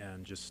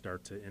and just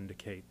start to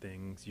indicate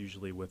things,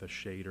 usually with a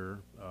shader,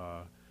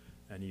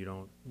 and you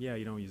don't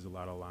use a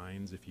lot of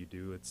lines. If you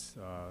do, it's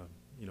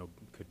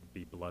could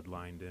be blood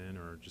lined in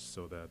or just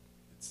so that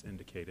it's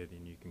indicated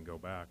and you can go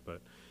back.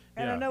 But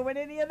I don't know what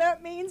any of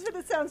that means, but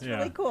it sounds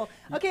really cool.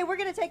 Okay, we're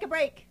going to take a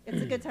break.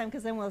 It's a good time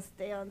because then we'll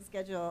stay on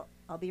schedule.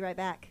 I'll be right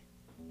back.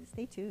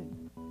 Stay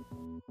tuned.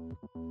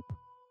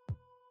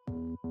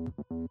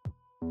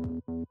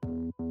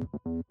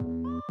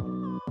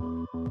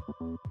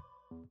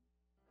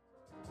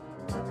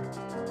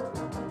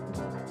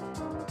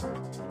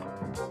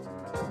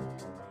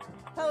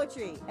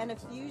 Poetry and a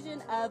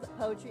fusion of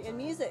poetry and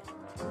music.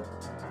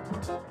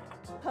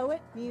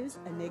 Poet, muse,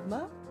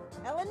 enigma,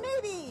 Ellen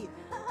Maybe.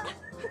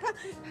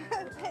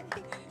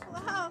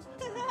 Wow.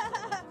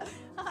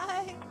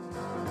 Hi.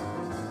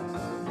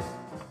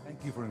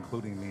 Thank you for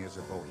including me as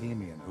a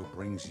bohemian who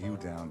brings you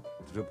down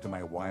to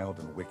my wild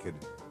and wicked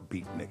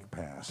beatnik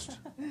past.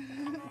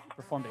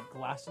 Performed at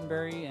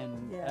Glastonbury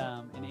in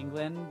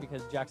England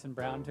because Jackson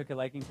Browne took a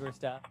liking to her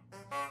stuff.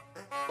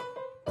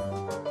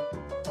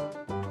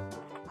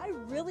 I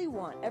really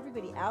want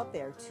everybody out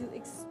there to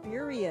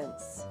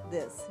experience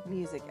this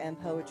music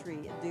and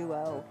poetry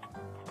duo.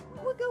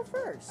 Who would go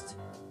first?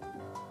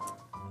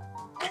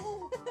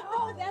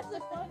 Oh, that's a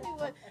funny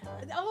one.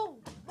 Oh,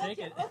 Take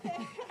it. Okay.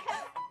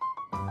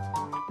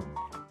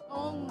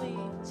 Only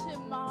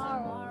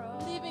tomorrow,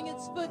 leaving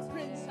its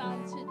footprints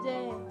on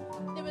today.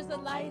 There was a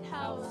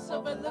lighthouse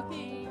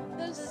overlooking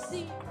the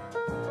sea.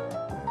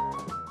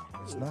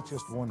 It's not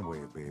just one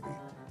wave, baby.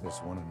 There's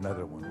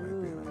another one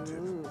right behind it.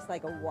 Ooh, it's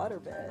like a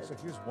waterbed. So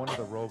here's one of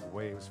the rogue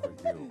waves for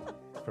you,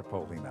 for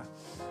Paulina.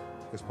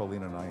 Because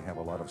Paulina and I have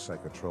a lot of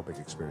psychotropic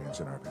experience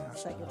in our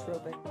past.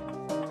 Psychotropic.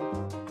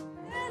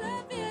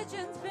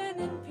 Television's been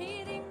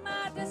impeding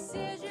my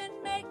decision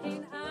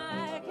making.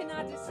 I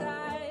cannot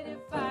decide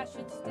if I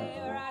should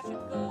stay or I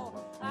should go.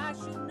 I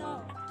should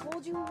know.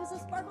 Told you it was a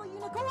sparkle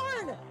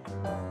unicorn.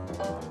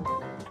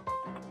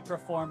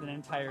 Performed an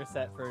entire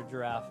set for a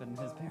giraffe and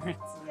his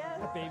parents. Yes.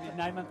 A baby,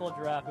 9-month-old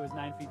giraffe who was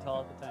 9 feet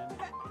tall at the time.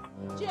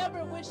 Do you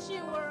ever wish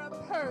you were a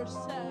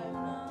person?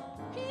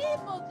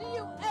 People, do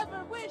you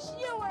ever wish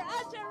you were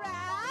a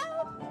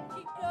giraffe?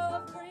 Kiko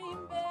of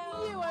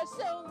Greenville, you are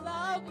so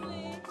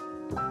lovely.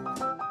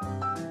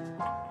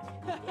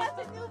 He has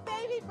a new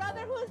baby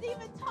brother who's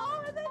even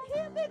taller than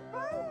him at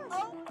birth.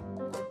 Oh.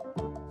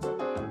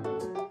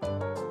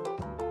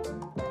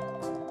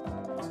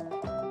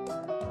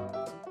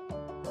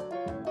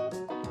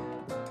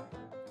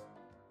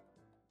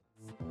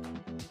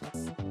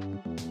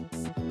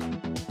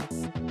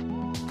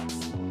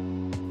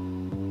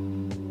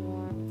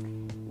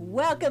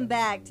 Welcome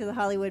back to the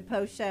Hollywood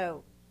Post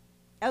Show.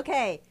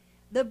 Okay,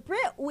 the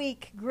Brit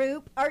Week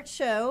group art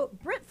show,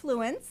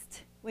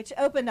 Britfluenced, which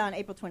opened on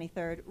April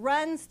 23rd,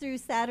 runs through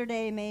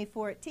Saturday, May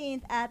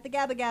 14th at the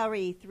Gaba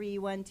Gallery,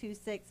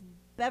 3126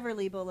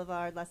 Beverly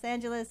Boulevard, Los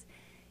Angeles.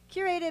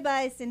 Curated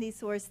by Cindy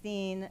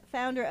Swarstein,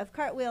 founder of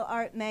Cartwheel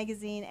Art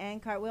Magazine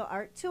and Cartwheel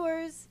Art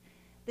Tours.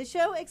 The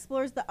show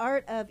explores the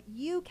art of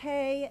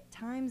UK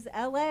times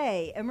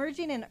LA,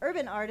 emerging and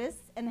urban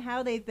artists, and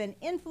how they've been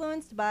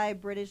influenced by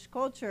British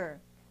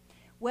culture.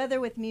 Whether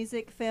with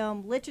music,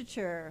 film,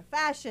 literature,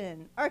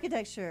 fashion,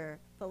 architecture,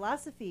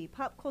 philosophy,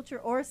 pop culture,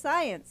 or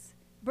science,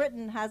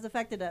 Britain has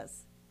affected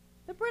us.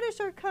 The British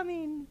are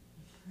coming.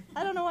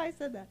 I don't know why I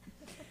said that.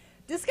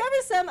 Discover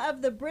some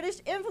of the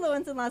British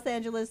influence in Los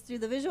Angeles through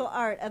the visual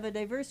art of a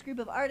diverse group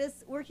of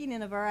artists working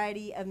in a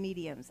variety of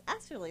mediums.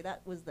 Actually,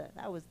 that was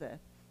the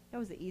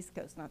East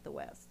Coast, not the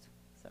West.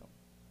 So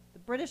the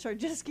British are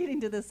just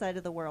getting to this side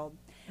of the world.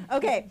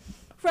 Okay,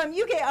 from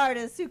UK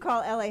artists who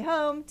call LA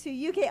home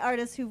to UK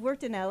artists who've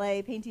worked in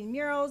LA painting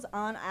murals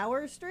on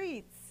our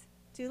streets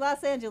to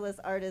Los Angeles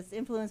artists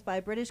influenced by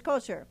British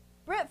culture.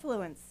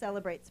 Britfluence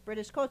celebrates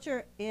British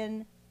culture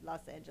in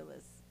Los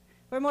Angeles.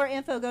 For more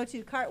info, go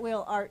to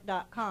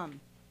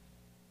cartwheelart.com.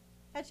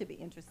 That should be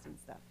interesting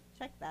stuff.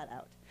 Check that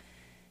out.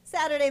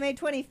 Saturday, May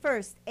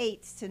 21st,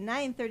 8 to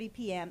 9:30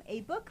 p.m.,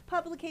 a book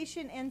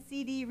publication and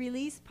CD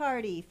release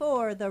party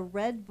for The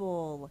Red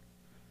Bull,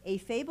 a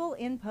fable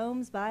in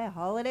poems by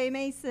Holiday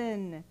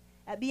Mason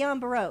at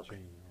Beyond Baroque,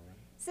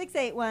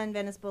 681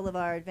 Venice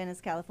Boulevard, Venice,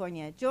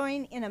 California.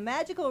 Join in a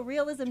magical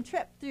realism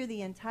trip through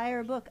the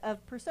entire book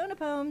of persona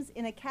poems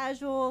in a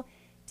casual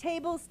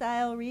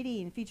table-style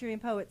reading featuring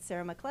poets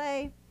Sarah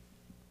McClay,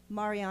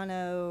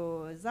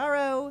 Mariano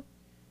Zaro,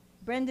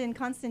 Brendan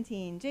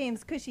Constantine,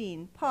 James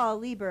Cushing, Paul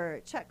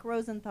Lieber, Chuck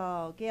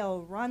Rosenthal,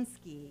 Gail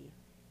Ronsky,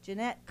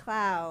 Jeanette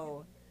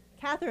Clow,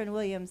 Catherine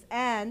Williams,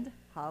 and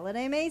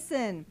Holiday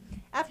Mason.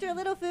 After a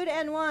little food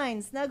and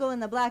wine, snuggle in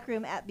the black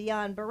room at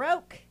Beyond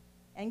Baroque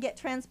and get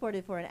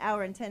transported for an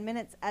hour and 10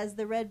 minutes as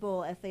the Red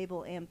Bull, a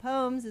fable in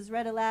poems, is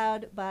read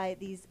aloud by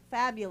these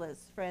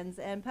fabulous friends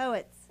and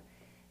poets.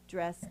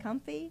 Dress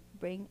comfy,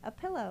 bring a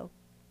pillow.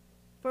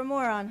 For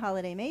more on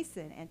Holiday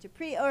Mason and to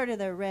pre-order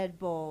the Red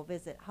Bull,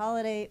 visit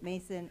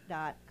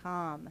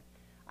holidaymason.com.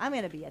 I'm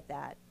going to be at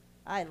that.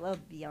 I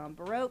love Beyond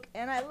Baroque,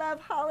 and I love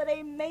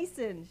Holiday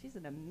Mason. She's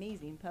an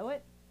amazing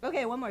poet.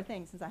 Okay, one more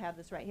thing since I have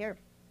this right here.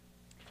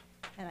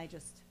 And I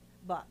just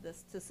bought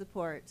this to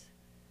support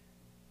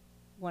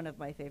one of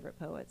my favorite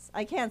poets.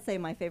 I can't say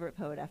my favorite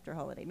poet after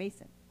Holiday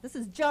Mason. This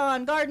is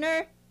John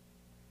Gardner,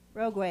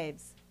 Rogue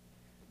Waves.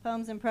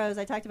 Poems and Prose.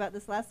 I talked about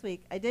this last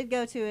week. I did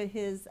go to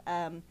his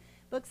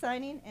book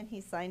signing, and he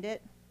signed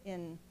it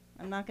in,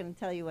 I'm not going to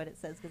tell you what it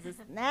says because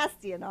it's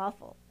nasty and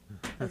awful.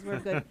 Because we're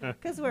good.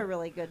 Because we're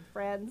really good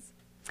friends.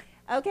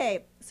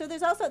 Okay, so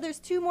there's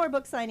 2 more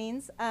book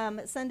signings.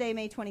 Sunday,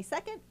 May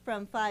 22nd,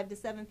 from 5 to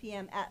 7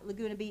 p.m. at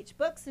Laguna Beach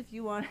Books. If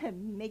you want to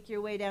make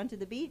your way down to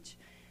the beach,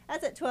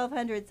 that's at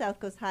 1200 South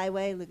Coast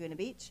Highway, Laguna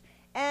Beach.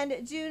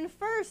 And June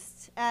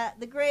 1st at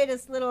the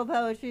greatest little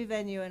poetry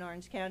venue in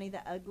Orange County,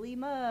 the Ugly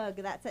Mug.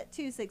 That's at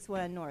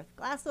 261 North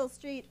Glassell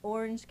Street,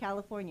 Orange,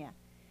 California.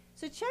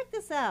 So check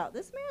this out.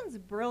 This man's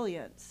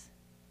brilliant.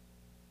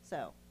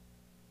 So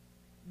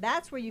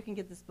that's where you can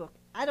get this book.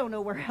 I don't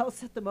know where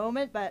else at the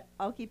moment, but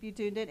I'll keep you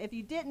tuned in. If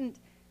you didn't,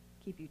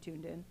 keep you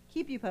tuned in.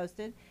 Keep you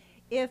posted.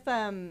 If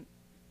you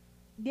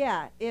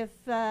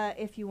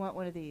want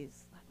one of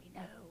these, let me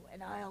know,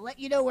 and I'll let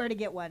you know where to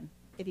get one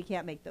if you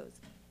can't make those.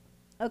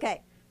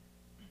 Okay.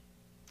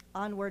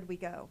 Onward we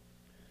go.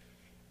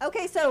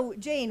 Okay, so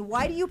Jane,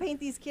 why do you paint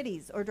these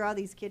kitties or draw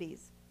these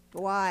kitties?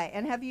 Why?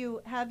 And have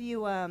you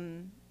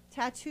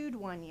tattooed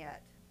one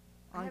yet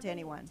onto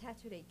anyone?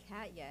 Tattooed a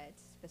cat yet,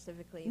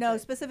 specifically. No,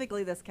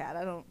 specifically this cat.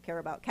 I don't care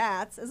about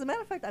cats. As a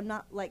matter of fact, I'm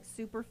not like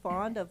super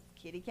fond of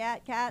kitty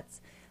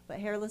cats, but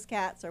hairless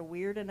cats are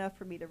weird enough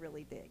for me to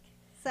really dig.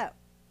 So,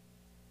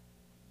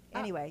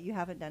 anyway, you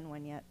haven't done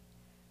one yet.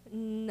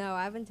 No,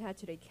 I haven't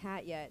tattooed a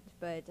cat yet,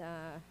 but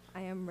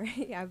I am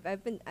ready.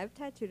 I've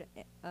tattooed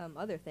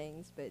other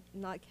things, but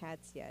not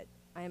cats yet.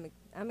 I'm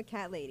a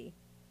cat lady.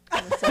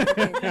 I'm a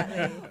self-proclaimed cat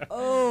lady.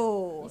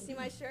 Oh. You see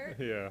my shirt?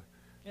 Yeah.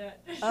 Yeah.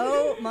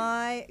 Oh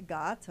my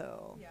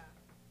gato. Yeah.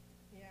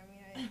 Yeah,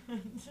 I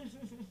mean,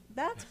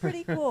 That's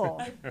pretty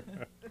cool.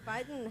 If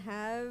I didn't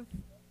have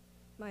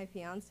my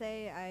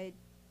fiance, I'd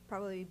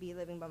probably be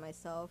living by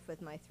myself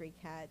with my 3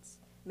 cats,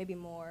 maybe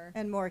more.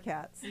 And more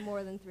cats.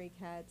 More than 3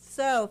 cats.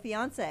 So,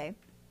 fiance.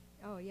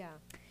 Oh, yeah.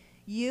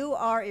 You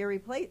are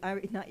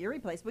not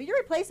irreplaceable. You're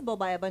replaceable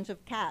by a bunch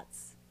of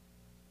cats,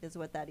 is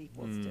what that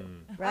equals to,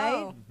 right?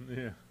 Oh.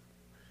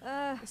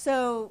 Yeah.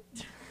 So,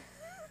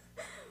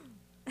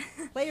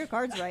 play your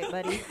cards right,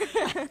 buddy.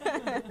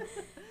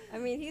 I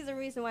mean, he's the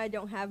reason why I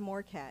don't have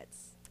more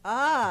cats.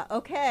 Ah,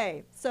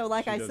 okay. So,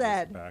 like She I does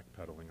said, this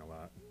backpedaling a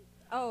lot.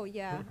 Oh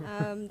yeah,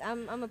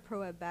 I'm a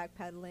pro at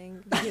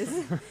backpedaling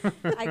because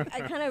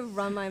I kind of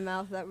run my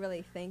mouth without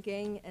really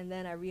thinking, and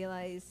then I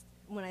realized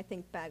when I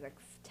think back, like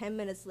 10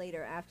 minutes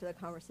later after the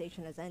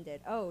conversation has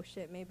ended, oh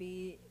shit,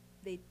 maybe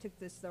they took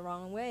this the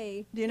wrong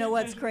way. do you know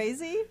what's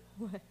crazy?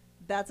 What?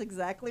 That's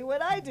exactly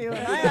what I do.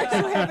 And I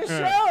actually have a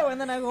show. And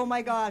then I go, oh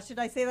my gosh, did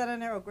I say that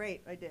on air? Oh,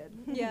 great, I did.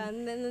 Yeah,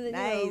 and then you know,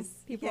 Nice.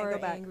 You people can't are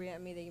go back. angry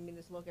at me. They give me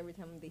this look every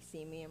time they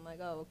see me. I'm like,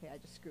 oh, okay, I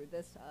just screwed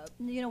this up.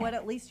 You know what?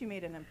 At least you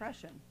made an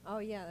impression. Oh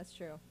yeah, that's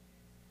true.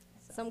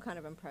 Some kind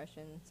of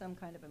impression. Some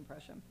kind of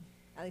impression.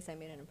 At least I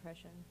made an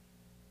impression.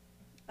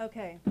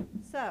 Okay,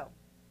 so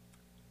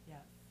Yes.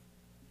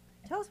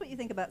 tell us what you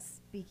think about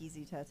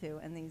Speakeasy Tattoo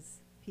and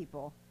these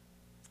people.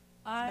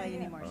 I you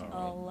need more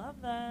champagne.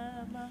 love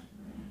them.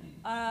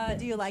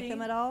 Do you like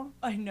them at all?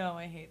 I know,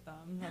 I hate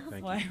them. That's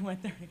Thank why you. I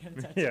went there to get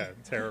a tattoo. Yeah,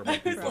 terrible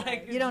I was people.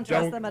 like, You don't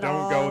trust them at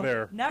all? Don't go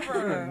there.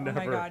 Never. Oh my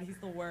Never. god, he's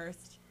the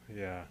worst.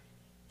 Yeah.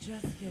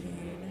 Just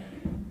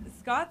kidding.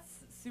 Scott's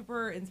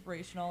super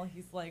inspirational.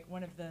 He's like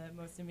one of the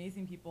most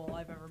amazing people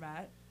I've ever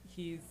met.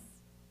 He's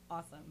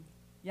awesome.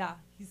 Yeah,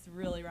 he's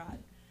really rad.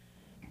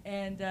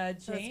 And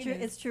So Jane,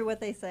 it's true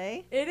what they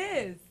say? it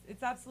is.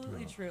 It's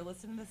absolutely true.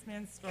 Listen to this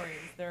man's stories.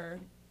 They're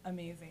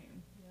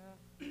amazing.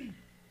 Yeah.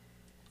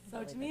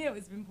 So to me, it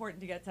was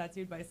important to get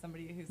tattooed by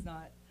somebody who's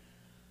not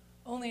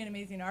only an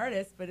amazing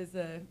artist, but is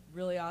a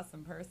really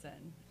awesome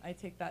person. I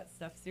take that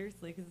stuff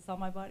seriously because it's on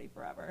my body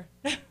forever.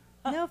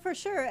 No, for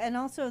sure. And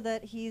also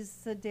that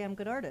he's a damn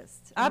good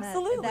artist. And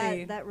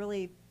Absolutely. That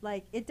really,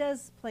 like, it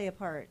does play a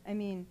part. I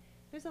mean,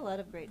 there's a lot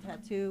of great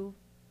tattoo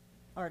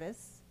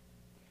artists.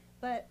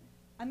 But,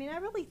 I mean, I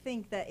really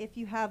think that if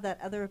you have that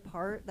other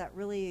part, that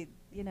really,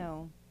 you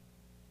know,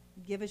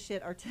 give a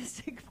shit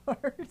artistic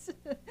part,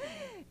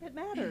 it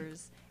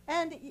matters.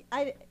 And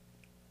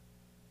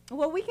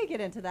well, we could get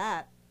into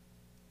that.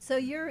 So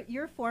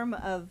your form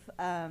of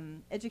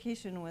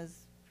education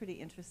was pretty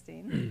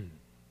interesting.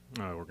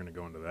 Oh, we're gonna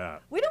go into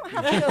that. We don't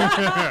have to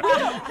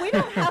go. we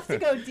don't have to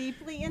go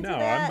deeply into No,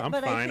 that. I'm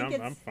but fine. I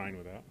think I'm it's, fine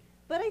with that.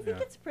 But I think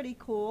Yeah. it's pretty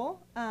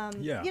cool.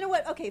 Yeah. You know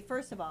what? Okay,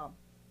 first of all,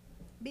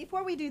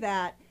 before we do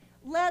that,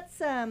 let's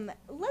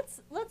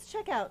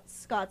check out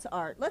Scott's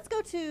art. Let's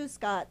go to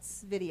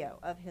Scott's video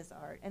of his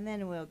art, and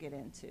then we'll get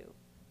into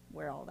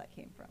where all that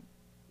came from.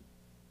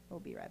 We'll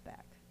be right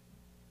back.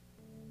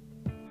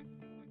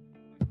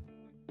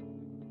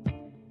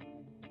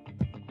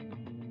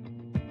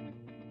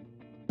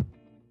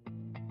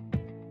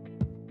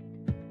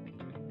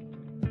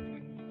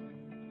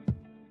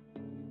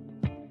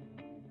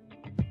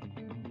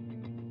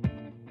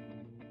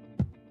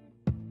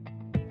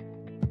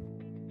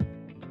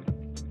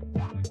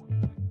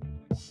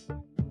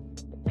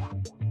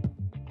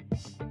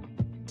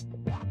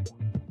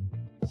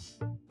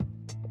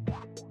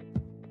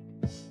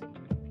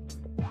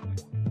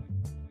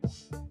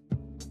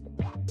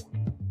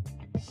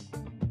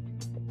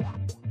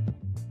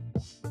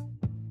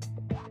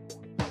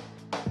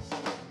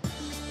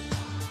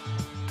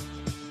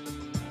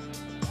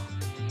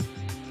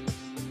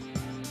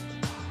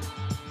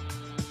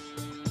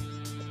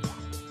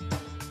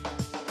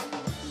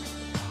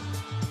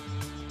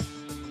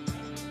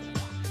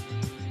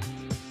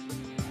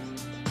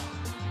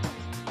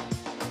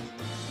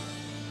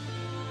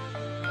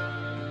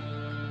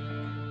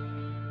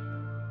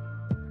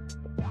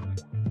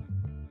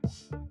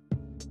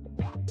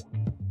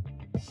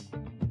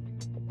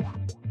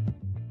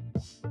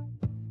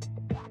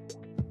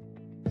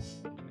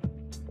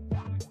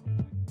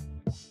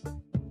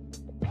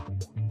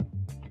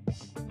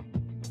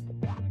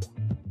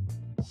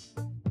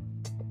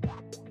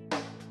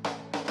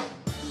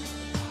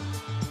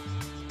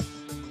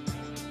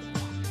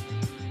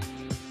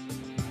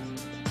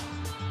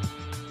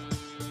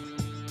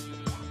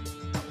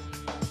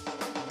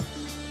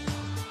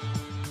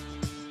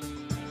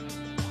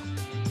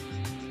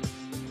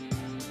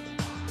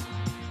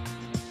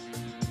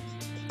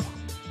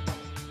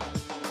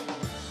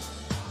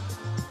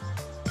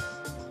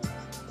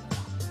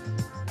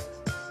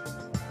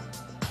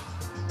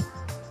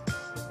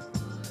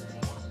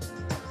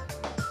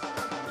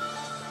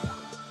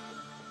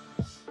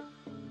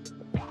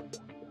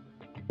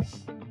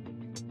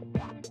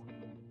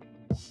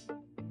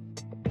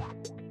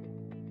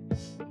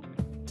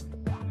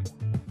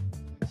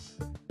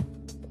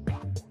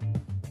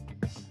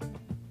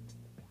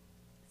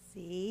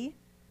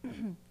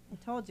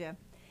 told you.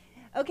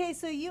 Okay,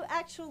 so you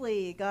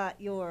actually got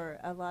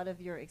a lot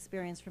of your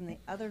experience from the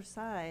other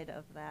side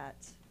of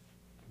that.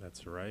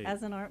 That's right.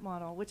 As an art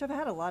model, which I've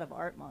had a lot of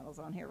art models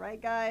on here,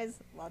 right, guys?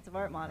 Lots of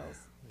art models.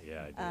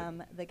 Yeah, I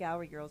did. The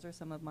Gowrie girls are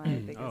some of my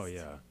biggest. Oh,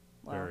 yeah.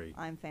 Well, Very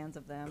I'm fans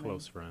of them.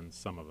 Close friends,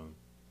 some of them.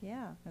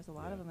 Yeah, there's a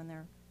lot of them, and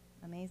they're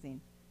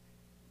amazing.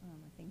 Oh,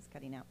 my thing's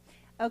cutting out.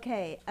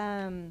 Okay,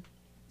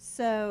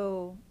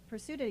 so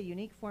pursued a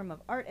unique form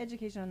of art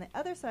education on the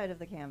other side of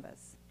the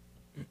canvas.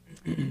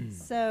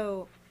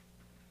 So,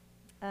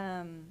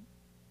 how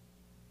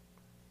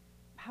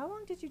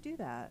long did you do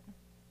that?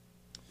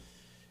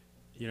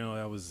 You know,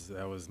 that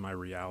was my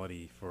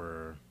reality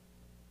for,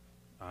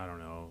 I don't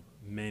know,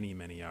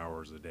 many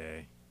hours a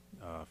day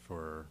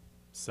for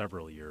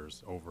several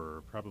years,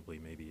 over probably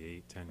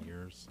maybe 8-10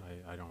 years.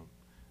 I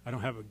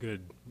don't have a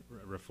good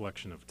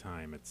reflection of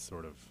time. It's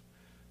sort of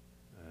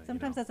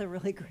sometimes that's a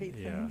really great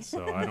thing. Yeah,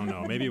 so I don't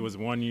know. Maybe it was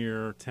 1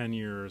 year, 10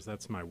 years.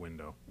 That's my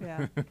window.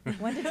 Yeah,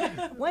 1 to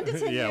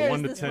 10 yeah, years.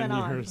 1 to this 10 went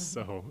on. years.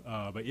 So,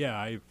 but yeah,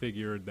 I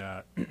figured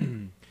that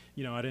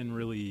you know, I didn't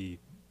really.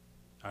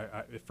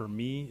 For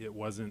me, it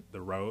wasn't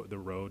the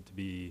road to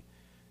be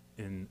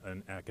in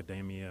an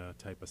academia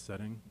type of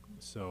setting.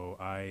 So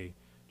I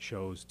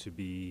chose to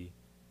be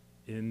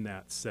in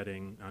that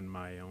setting on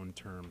my own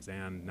terms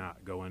and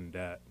not go in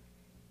debt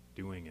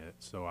doing it.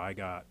 So I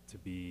got to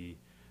be,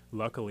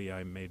 luckily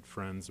I made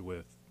friends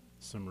with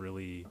some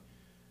really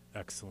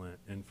excellent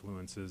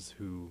influences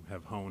who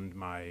have honed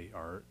my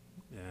art,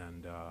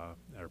 and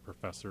our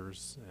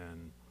professors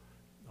and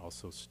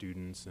also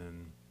students.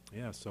 And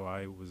yeah, so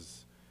I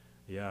was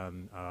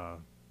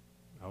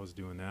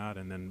doing that,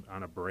 and then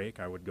on a break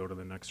I would go to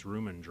the next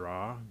room and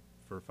draw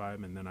for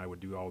 5, and then I would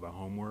do all the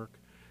homework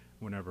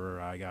whenever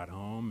I got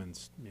home, and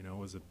you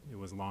know, it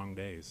was long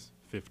days,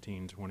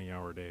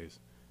 15-20-hour days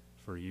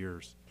for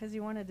years. Because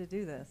you wanted to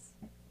do this.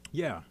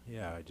 Yeah,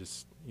 I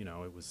just, you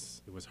know, it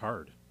was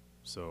hard.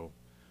 So,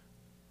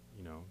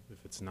 you know,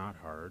 if it's not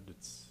hard,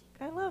 it's.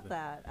 I love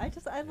that. I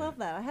love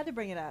that. I had to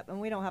bring it up, and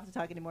we don't have to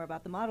talk anymore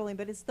about the modeling,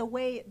 but it's the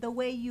way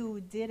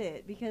you did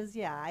it, because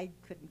I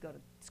couldn't go to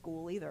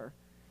school either.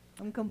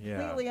 I'm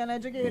completely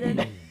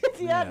uneducated.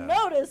 If you hadn't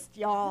noticed,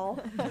 y'all.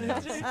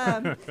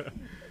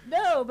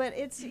 No, but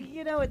it's,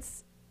 you know,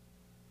 it's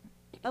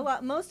a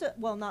lot.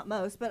 Not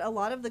most, but a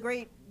lot of the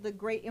great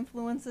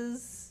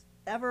influences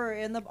ever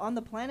on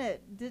the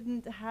planet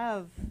didn't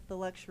have the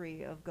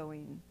luxury of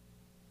going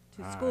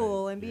to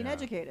school and being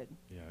educated.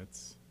 Yeah,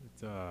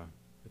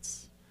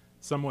 it's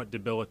somewhat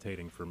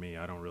debilitating for me.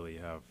 I don't really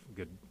have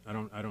good.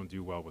 I don't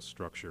do well with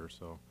structure.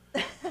 So,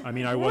 I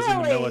mean, I was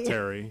in the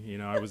military. You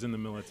know, I was in the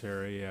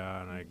military, and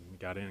I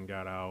got in,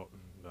 got out.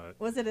 But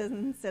was it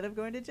instead of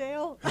going to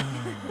jail?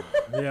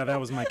 Yeah, that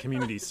was my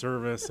community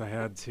service. I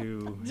had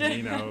to,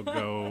 you know,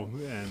 go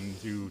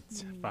and do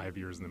 5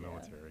 years in the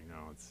military.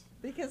 No, it's.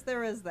 Because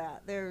there is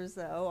that. There's,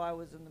 I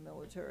was in the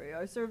military.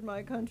 I served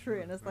my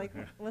country. And it's like,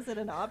 was it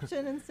an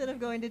option instead of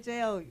going to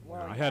jail?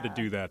 Well, I had to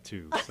do that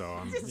too. So,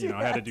 you know,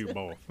 I had to do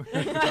both,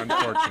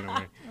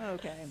 unfortunately.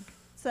 Okay.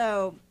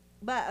 So,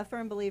 but a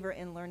firm believer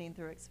in learning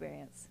through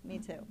experience. Me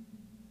too.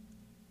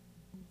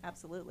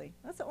 Absolutely.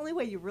 That's the only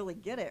way you really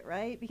get it,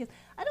 right? Because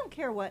I don't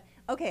care what.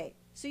 Okay,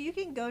 so you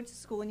can go to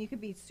school and you can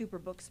be super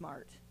book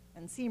smart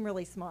and seem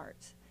really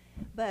smart.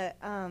 But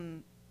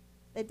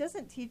it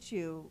doesn't teach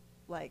you,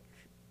 like,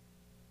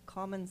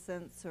 common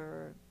sense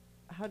or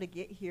how to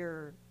get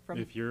here from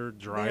if you're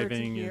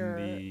driving in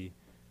the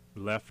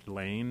left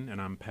lane and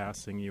I'm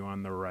passing you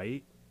on the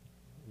right,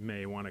 you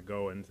may want to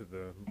go into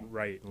the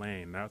right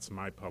lane. That's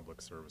my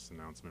public service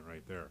announcement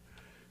right there.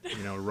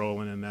 You know,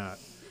 rolling in that,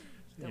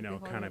 you know,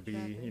 kind of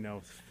be, you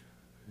know,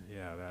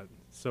 that.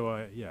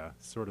 So,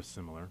 sort of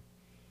similar.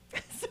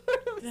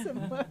 Sort of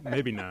similar.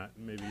 Maybe not.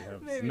 Maybe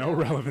have no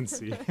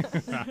relevancy.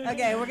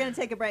 Okay, we're going to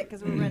take a break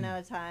because we're running out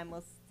of time.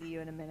 We'll see you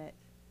in a minute.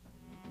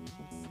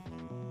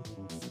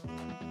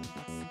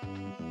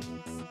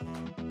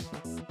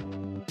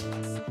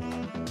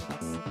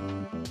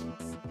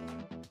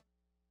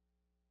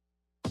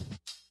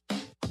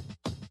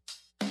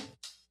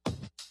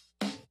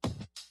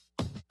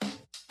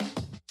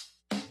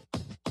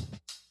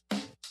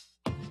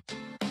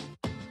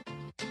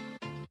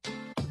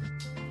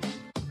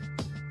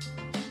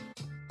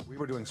 We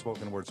were doing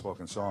spoken word,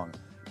 spoken song,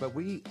 but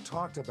we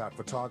talked about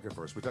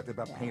photographers, we talked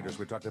about painters,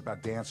 we talked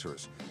about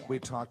dancers, we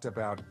talked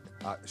about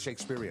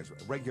Shakespeareans,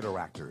 regular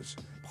actors,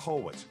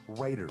 poets,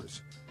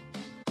 writers.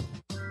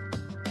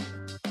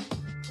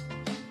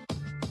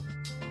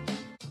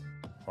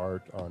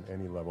 Art on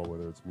any level,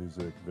 whether it's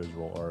music,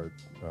 visual art,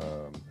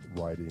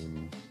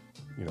 writing,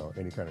 you know,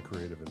 any kind of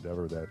creative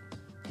endeavor, that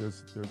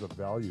there's a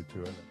value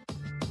to it.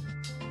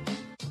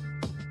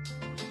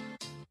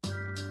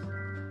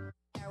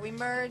 We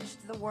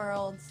merged the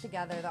worlds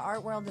together, the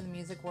art world and the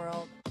music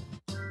world.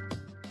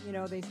 You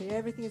know, they say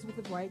everything is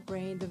with the right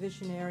brain, the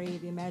visionary,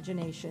 the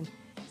imagination.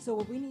 So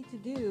what we need to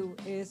do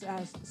is,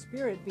 as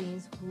spirit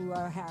beings who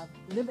have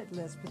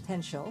limitless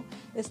potential,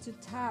 is to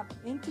tap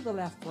into the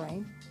left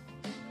brain.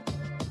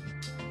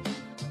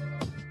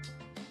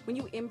 When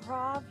you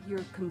improv,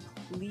 you're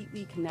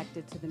completely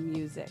connected to the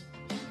music.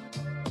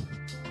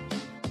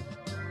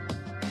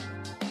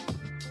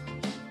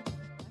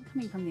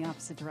 Coming from the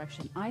opposite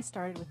direction, I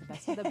started with the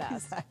best of the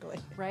best. Exactly.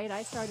 Right?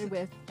 I started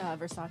with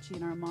Versace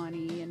and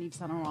Armani and Yves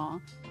Saint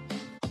Laurent.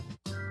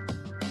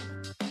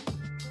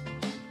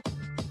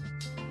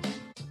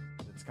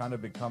 It's kind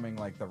of becoming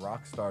like the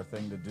rock star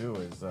thing to do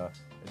is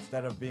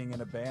instead of being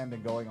in a band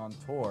and going on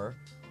tour,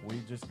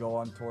 we just go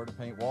on tour to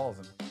paint walls.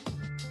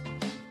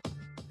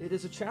 It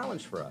is a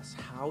challenge for us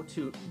how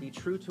to be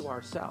true to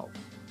ourselves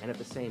and at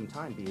the same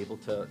time be able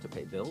to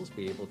pay bills,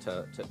 be able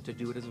to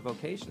do it as a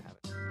vocation.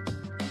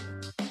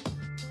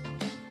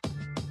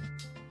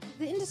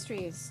 The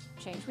industry has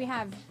changed. We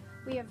have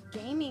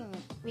gaming,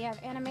 we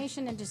have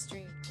animation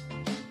industry.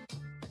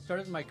 I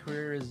started my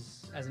career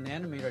as an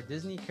animator, a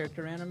Disney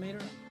character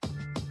animator.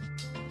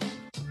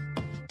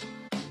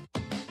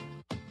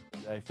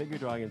 A figure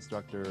drawing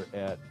instructor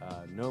at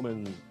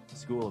Noman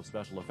School of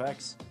Special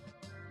Effects.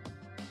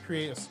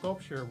 Create a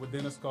sculpture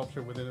within a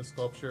sculpture within a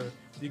sculpture.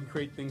 You can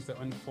create things that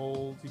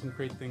unfold. You can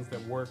create things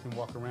that work and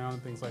walk around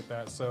and things like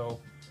that.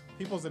 So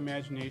people's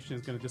imagination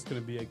is just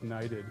going to be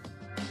ignited.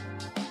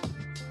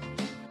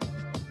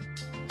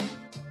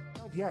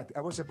 Yeah,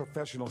 I was a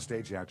professional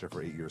stage actor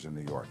for 8 years in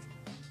New York.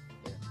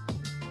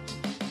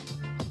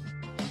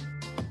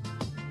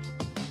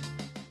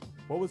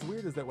 What was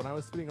weird is that when I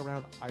was spinning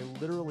around, I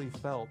literally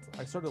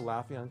I started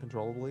laughing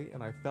uncontrollably,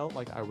 and I felt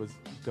like I was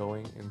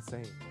going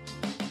insane.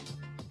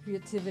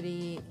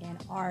 Creativity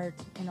and art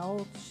in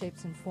all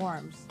shapes and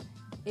forms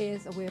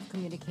is a way of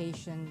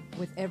communication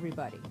with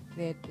everybody.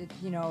 It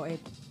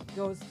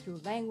goes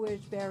through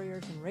language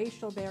barriers and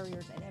racial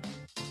barriers and everything.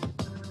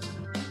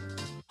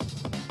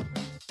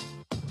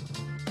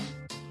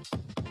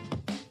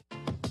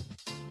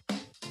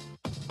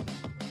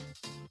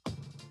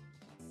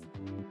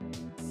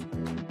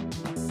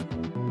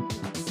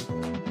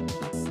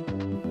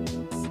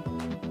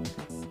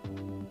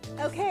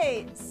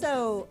 Okay,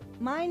 so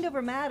mind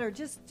over matter,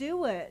 just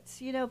do it.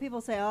 You know,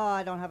 people say, oh,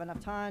 I don't have enough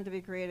time to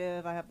be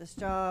creative. I have this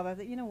job.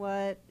 You know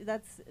what?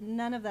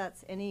 None of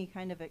that's any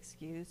kind of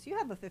excuse. You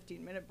have a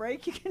 15-minute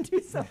break. You can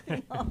do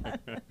something on.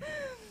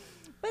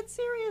 But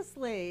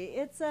seriously,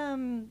 it's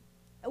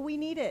we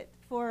need it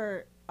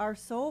for our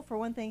soul, for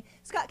one thing.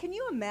 Scott, can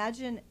you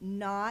imagine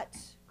not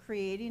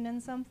creating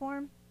in some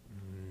form?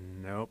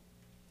 Nope.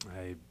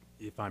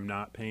 If I'm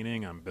not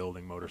painting, I'm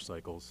building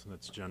motorcycles.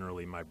 That's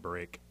generally my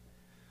break.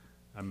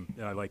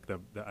 I like the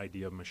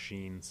idea of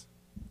machines.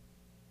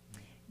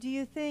 Do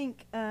you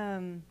think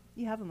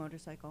you have a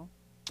motorcycle?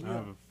 I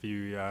have a few.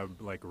 Yeah,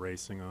 I like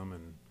racing them,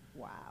 and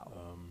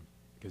wow.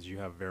 Because you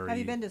have very. Have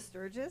you been to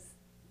Sturgis?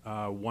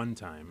 One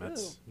time.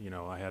 That's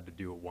Ooh. I had to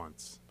do it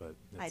once, but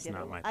it's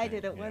not my thing. I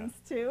did it once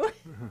too.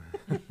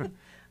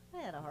 I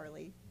had a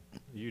Harley.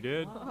 You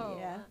did? Oh.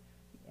 Yeah.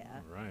 Yeah.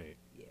 Right.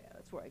 Yeah,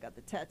 that's where I got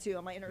the tattoo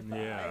on my inner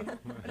thigh.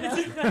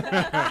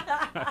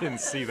 Yeah. I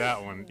didn't see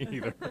that one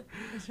either.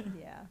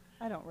 Yeah,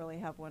 I don't really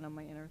have one on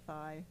my inner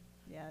thigh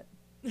yet.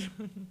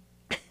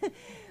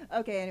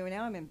 Okay, anyway,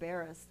 now I'm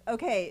embarrassed.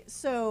 Okay,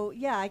 so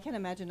yeah, I can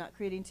imagine not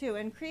creating too.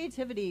 And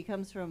creativity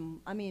comes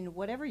from,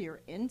 whatever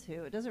you're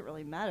into. It doesn't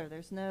really matter.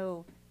 There's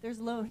no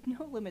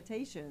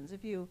limitations.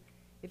 If you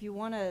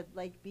want to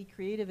be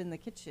creative in the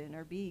kitchen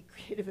or be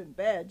creative in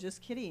bed,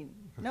 just kidding.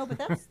 No, but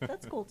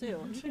that's cool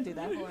too. You can do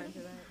that.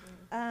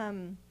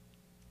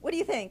 What do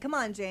you think? Come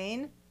on,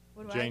 Jane.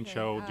 Jane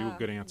Cho, do a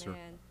good answer.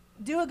 Man.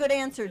 Do a good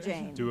answer,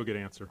 Jane. Do a good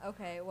answer.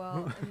 Okay,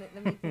 well,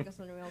 let me think of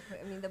something real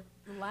quick.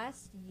 The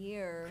last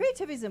year...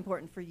 Creativity is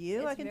important for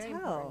you, I can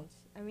tell.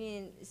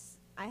 Important.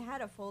 I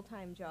had a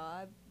full-time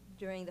job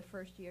during the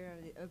first year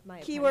of my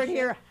Keyword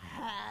here,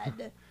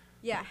 had.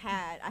 Yeah,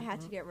 had. I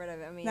had to get rid of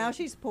it. Now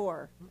she's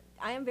poor.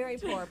 I am very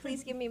poor.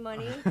 Please give me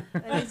money.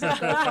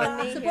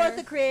 Support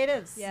the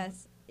creatives.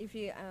 Yes. If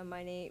you,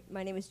 my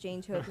name is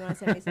Jane Cho. If you want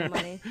to send me some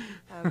money,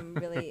 I'm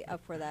really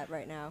up for that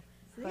right now.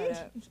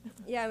 But,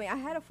 yeah, I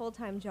had a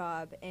full-time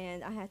job,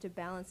 and I had to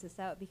balance this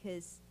out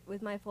because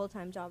with my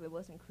full-time job, it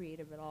wasn't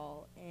creative at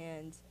all.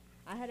 And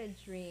I had a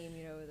dream,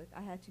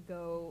 I had to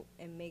go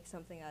and make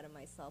something out of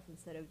myself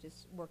instead of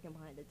just working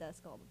behind a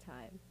desk all the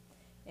time.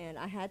 And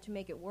I had to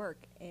make it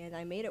work, and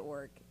I made it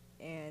work.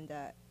 And,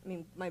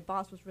 my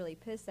boss was really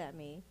pissed at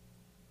me,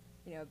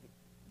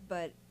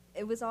 but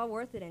it was all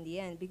worth it in the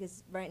end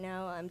because right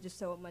now I'm just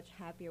so much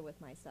happier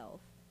with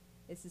myself.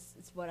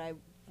 It's what I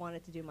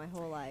wanted to do my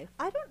whole life.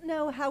 I don't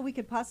know how we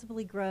could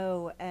possibly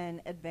grow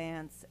and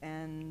advance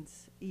and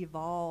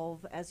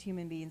evolve as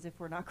human beings if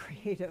we're not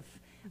creative.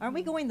 Aren't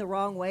we going the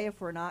wrong way if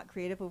we're not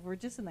creative, if we're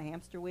just in the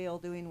hamster wheel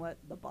doing what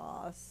the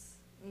boss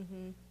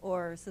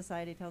or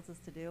society tells us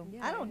to do?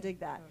 Yeah, I don't dig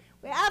that.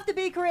 We have to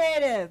be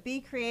creative. Be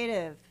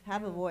creative.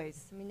 Have a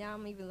voice. Now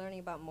I'm even learning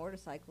about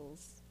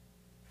motorcycles.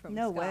 From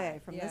no Scott.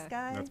 way. From this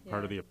guy? That's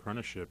part of the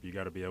apprenticeship. You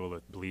got to be able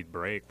to bleed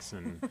brakes,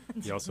 and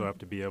you also have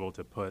to be able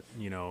to put,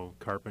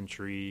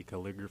 carpentry,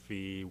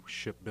 calligraphy,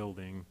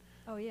 shipbuilding.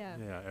 Oh yeah.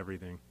 Yeah,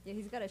 everything. Yeah,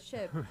 he's got a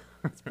ship.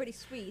 It's pretty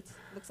sweet.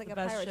 Looks like The a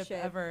best pirate ship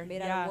ship ever.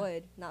 made out Yeah. of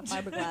wood, not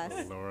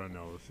fiberglass. Laura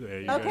knows. Yeah,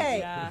 you Okay.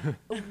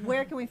 guys-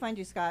 Where can we find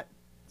you, Scott?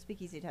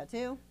 Speakeasy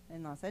Tattoo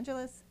in Los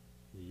Angeles.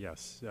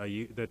 Yes,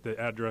 the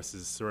address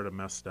is sort of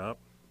messed up.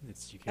 You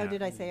Oh, can't.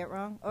 did I say it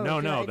wrong? Oh, no,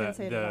 I no. didn't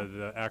say it at all.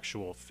 The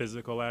actual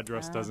physical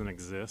address Ah. doesn't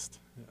exist.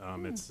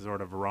 It's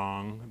sort of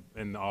wrong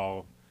in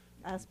all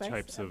Aspects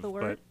types of of. the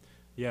word? But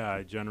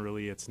yeah,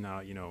 generally it's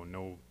not.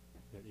 No.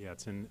 Yeah,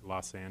 it's in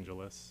Los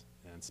Angeles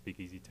and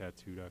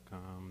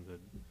SpeakeasyTattoo.com. I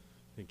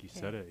think you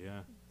said it.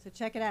 Yeah. So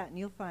check it out, and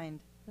you'll find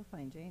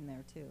Jane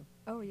there too.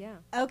 Oh yeah.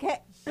 Okay.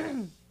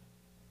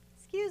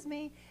 Excuse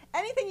me.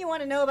 Anything you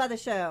want to know about the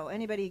show?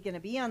 Anybody going to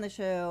be on the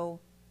show?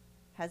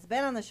 Has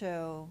been on the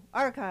show?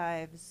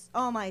 Archives?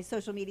 All my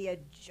social media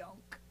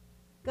junk.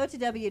 Go to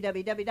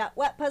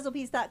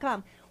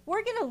www.whatpuzzlepiece.com.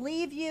 We're going to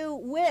leave you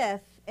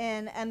with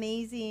an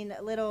amazing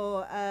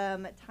little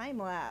time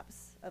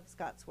lapse of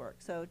Scott's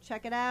work. So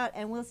check it out,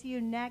 and we'll see you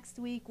next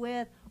week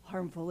with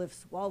Harmful If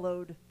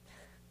Swallowed.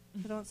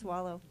 So don't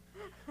swallow.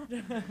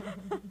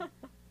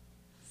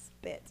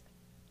 Spit.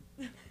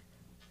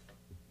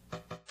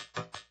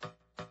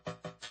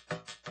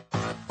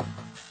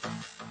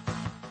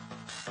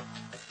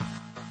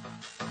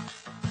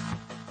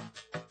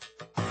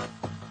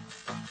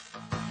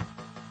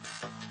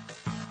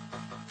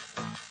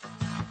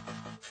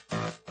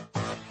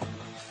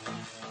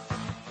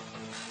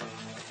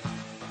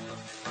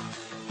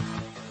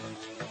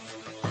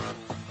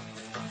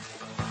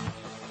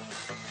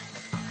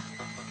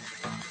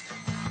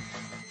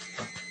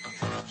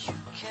 You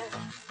can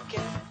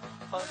get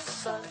a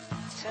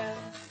suntan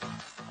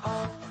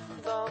on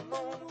the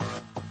moon.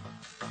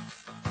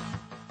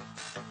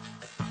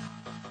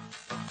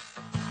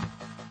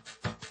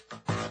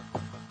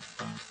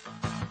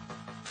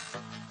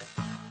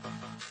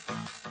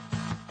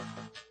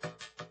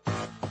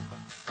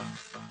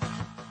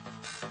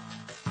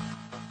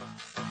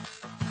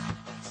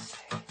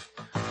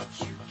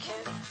 You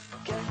can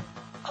get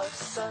a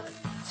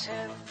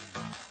suntan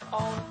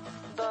on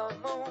the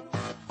moon.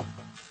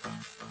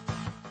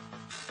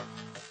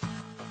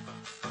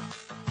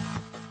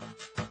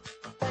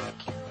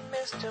 Thank you,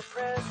 Mr.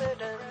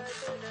 President,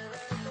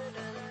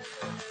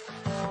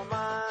 for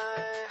my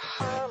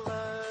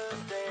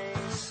holiday,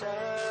 sir.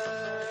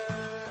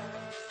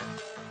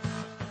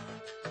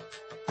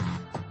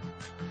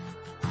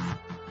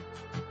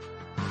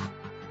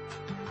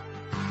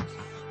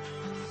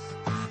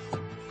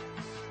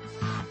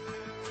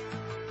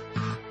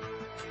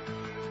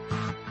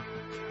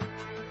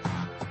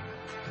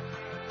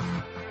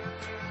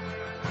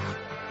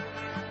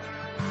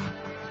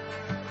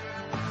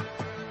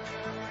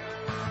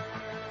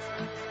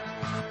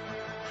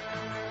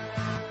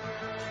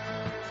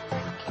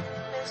 Thank you,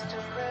 Mr.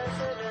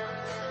 President,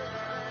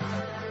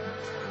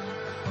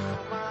 for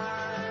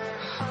my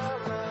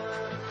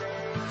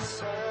holiday,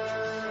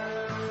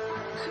 sir.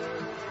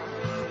 Could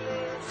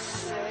really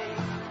say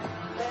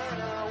that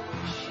I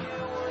wish you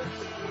were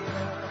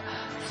here.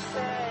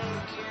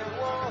 Thank you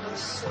all the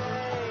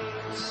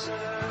same,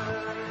 sir.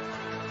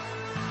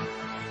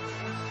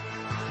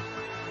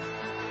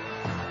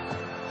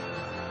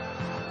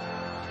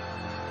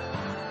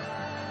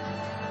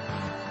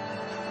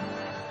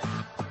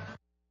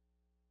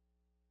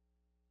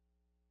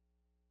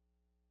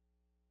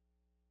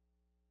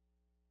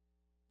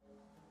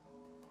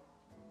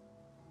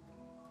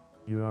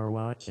 You are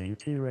watching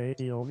T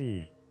Radio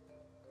V.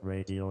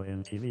 Radio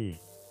and TV.